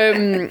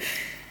 But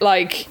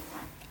like,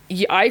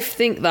 I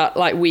think that,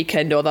 like,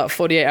 weekend, or that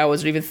 48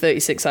 hours or even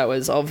 36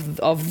 hours of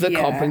the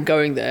comp and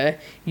going there,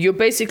 you're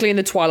basically in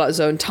the twilight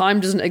zone. Time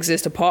doesn't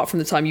exist apart from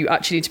the time you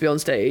actually need to be on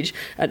stage,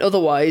 and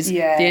otherwise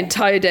the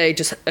entire day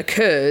just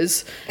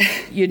occurs.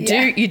 You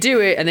do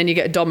it, and then you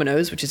get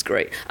Domino's, which is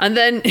great, and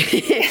then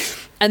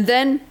and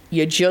then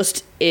you're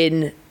just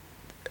in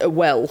a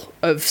well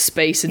of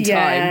space and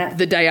time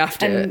the day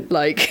after,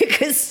 like,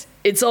 because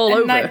it's all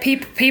over. Like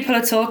people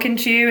are talking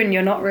to you, and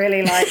you're not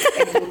really like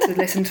able to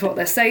listen to what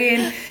they're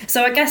saying.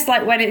 So I guess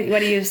like when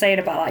you were saying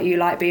about like you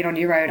like being on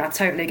your own, I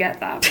totally get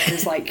that,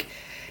 because like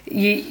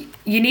you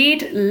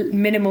need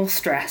minimal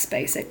stress,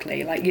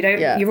 basically. Like you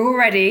don't, you're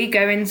already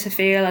going to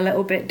feel a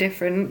little bit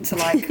different to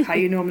like how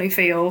you normally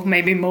feel,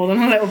 maybe more than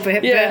a little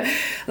bit. But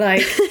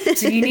like,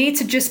 so you need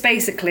to just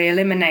basically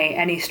eliminate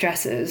any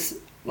stressors.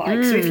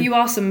 Like, so if you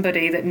are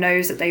somebody that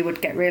knows that they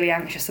would get really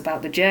anxious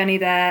about the journey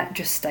there,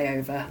 just stay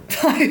over.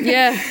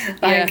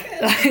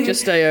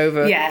 Just stay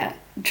over. Yeah.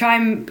 Try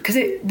and, because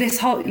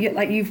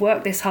you've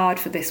worked this hard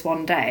for this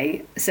one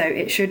day, so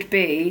it should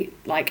be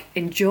like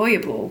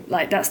enjoyable.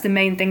 Like that's the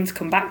main thing to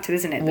come back to,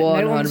 isn't it? That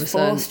 100%. No one's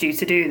forced you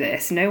to do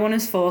this. No one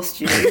has forced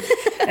you.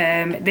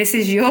 This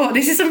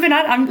is something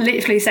I'm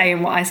literally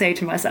saying what I say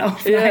to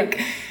myself.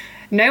 Like,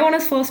 no one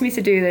has forced me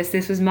to do this.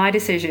 This was my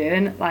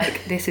decision.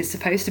 Like, this is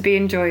supposed to be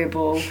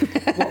enjoyable.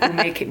 What will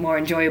make it more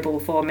enjoyable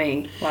for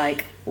me?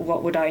 Like,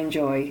 what would I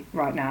enjoy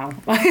right now?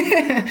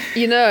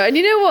 You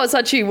know what's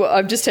actually what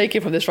I'm just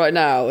taking from this right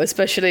now,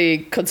 especially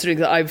considering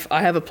that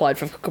I have applied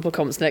for a couple of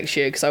comps next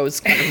year because I was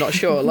kind of not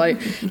sure.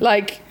 Like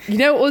you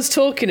know what I was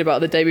talking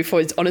about the day before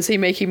is honestly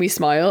making me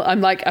smile.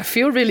 I'm like, I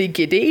feel really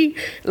giddy,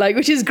 like,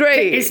 which is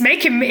great. It's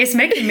making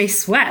me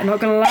sweat. I'm not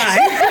gonna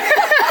lie.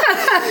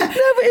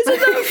 No, but isn't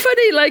that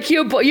funny? Like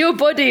your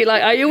body.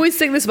 Like I always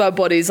think this about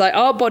bodies. Like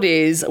our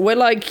bodies, we're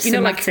like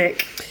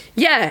somatic.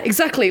 Yeah,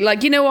 exactly.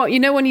 Like, you know what? You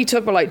know when you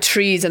talk about like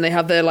trees and they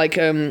have their like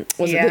the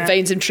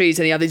veins in trees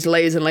and you have these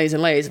layers and layers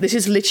and layers. This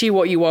is literally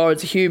what you are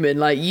as a human.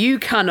 Like you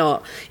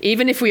cannot,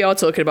 even if we are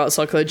talking about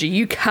psychology,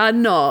 you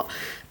cannot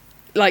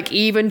like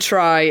even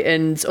try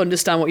and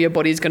understand what your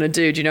body's going to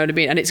do. Do you know what I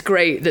mean? And it's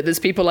great that there's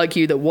people like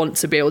you that want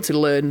to be able to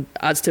learn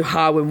as to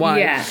how and why.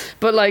 Yeah.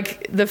 But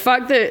like the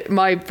fact that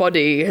my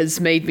body has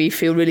made me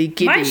feel really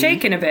giddy. Mine's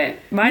shaking a bit.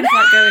 Mine's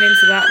like going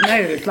into that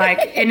mode.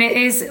 Like, and it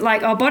is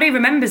like our body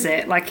remembers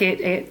it. Like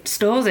it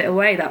stores it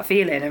away, that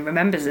feeling, and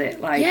remembers it.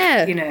 Like,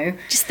 you know.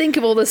 Just think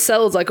of all the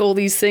cells, like all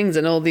these things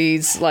and all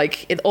these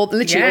like literally all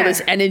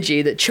this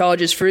energy that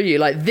charges through you.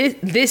 Like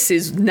this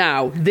is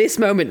now, this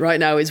moment right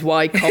now is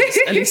why comps,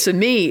 at least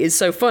for me, is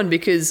so fun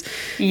because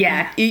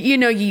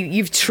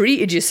you've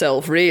treated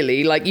yourself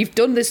really, like you've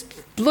done this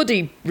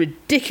bloody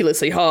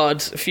ridiculously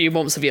hard few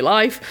months of your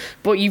life,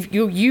 but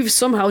you've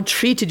somehow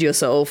treated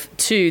yourself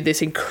to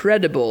this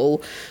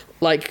incredible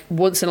like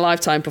once in a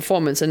lifetime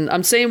performance. And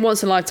I'm saying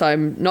once in a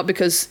lifetime not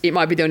because it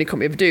might be the only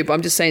comp you ever do, but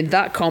I'm just saying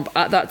that comp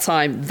at that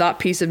time, that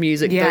piece of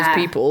music, those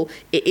people,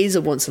 it is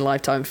a once in a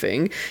lifetime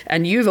thing,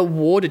 and you've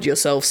awarded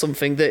yourself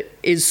something that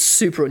is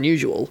super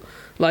unusual.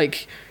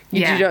 Like, do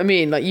you know what I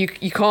mean? Like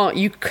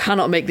you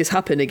cannot make this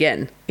happen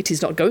again. It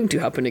is not going to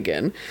happen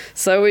again.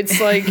 So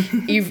it's like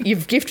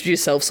you've gifted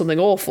yourself something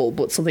awful,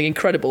 but something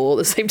incredible all at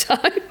the same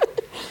time.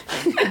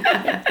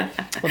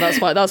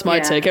 Well, that's my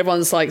take.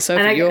 Everyone's like,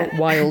 Sophie, you're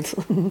wild.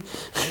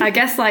 I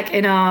guess like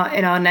in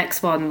our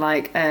next one,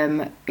 like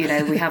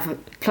we have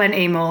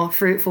plenty more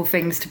fruitful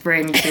things to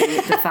bring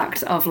to the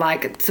fact of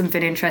like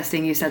something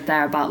interesting you said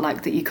there about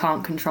like that you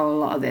can't control a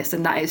lot of this,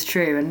 and that is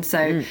true. And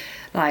so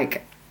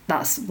like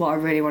that's what I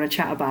really want to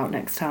chat about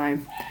next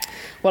time.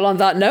 Well, on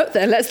that note,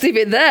 then let's leave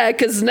it there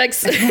because the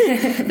next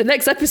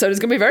episode is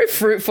going to be very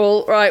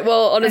fruitful. Right.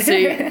 Well,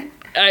 honestly,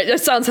 it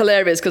sounds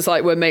hilarious because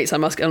like we're mates.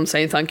 I'm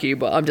saying thank you,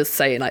 but I'm just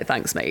saying like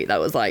thanks, mate. That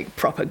was like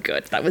proper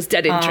good. That was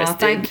dead interesting.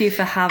 Thank you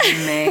for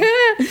having me.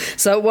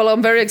 So, well,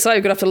 I'm very excited.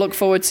 We're going to have to look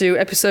forward to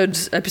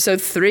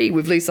episode 3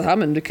 with Lisa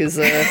Hammond because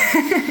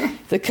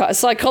the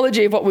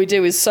psychology of what we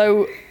do is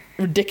so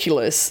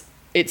ridiculous.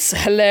 It's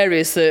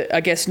hilarious that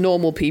I guess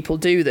normal people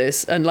do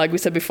this, and like we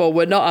said before,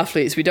 we're not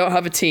athletes. We don't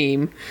have a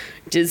team.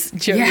 Just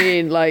do you know what I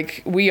mean?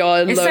 Like we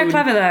are. It's so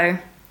clever though.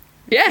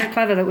 Yeah, it's so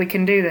clever that we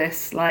can do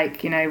this.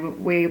 Like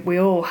we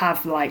all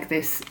have like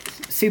this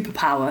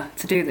superpower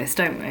to do this,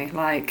 don't we?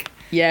 Like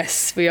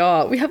yes, we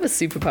are. We have a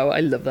superpower. I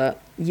love that.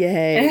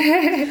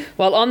 Yay.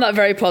 Well, on that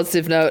very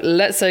positive note,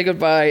 let's say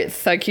goodbye.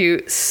 Thank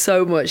you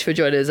so much for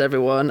joining us,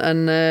 everyone,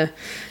 and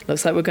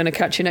looks like we're going to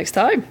catch you next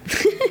time.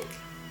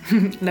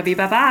 Love you,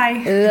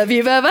 bye-bye. Love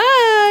you,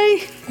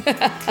 bye-bye.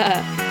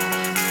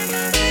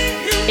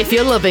 If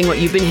you're loving what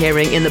you've been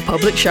hearing in the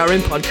Public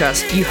Showering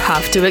podcast, you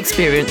have to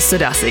experience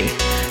Sadassi.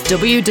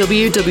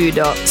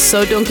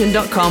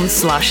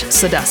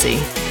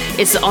 www.soduncan.com/Sadassi.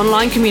 It's the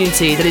online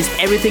community that is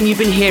everything you've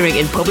been hearing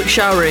in public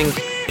showering,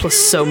 plus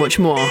so much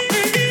more.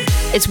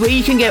 It's where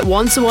you can get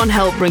one-to-one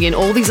help bringing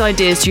all these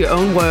ideas to your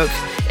own work.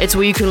 It's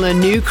where you can learn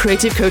new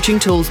creative coaching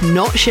tools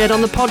not shared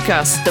on the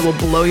podcast that will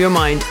blow your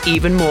mind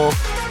even more.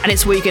 And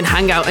it's where you can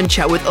hang out and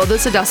chat with other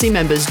Sadassi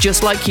members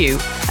just like you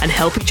and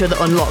help each other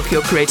unlock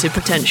your creative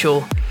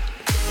potential.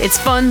 It's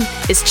fun,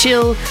 it's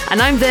chill,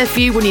 and I'm there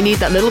for you when you need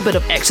that little bit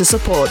of extra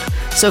support.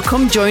 So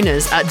come join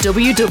us at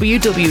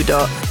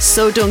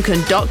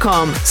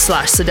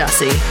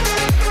www.soduncan.com/Sadassi.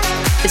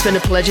 It's been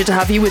a pleasure to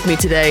have you with me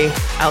today.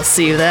 I'll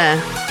see you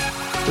there.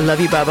 Love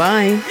you,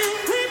 bye-bye.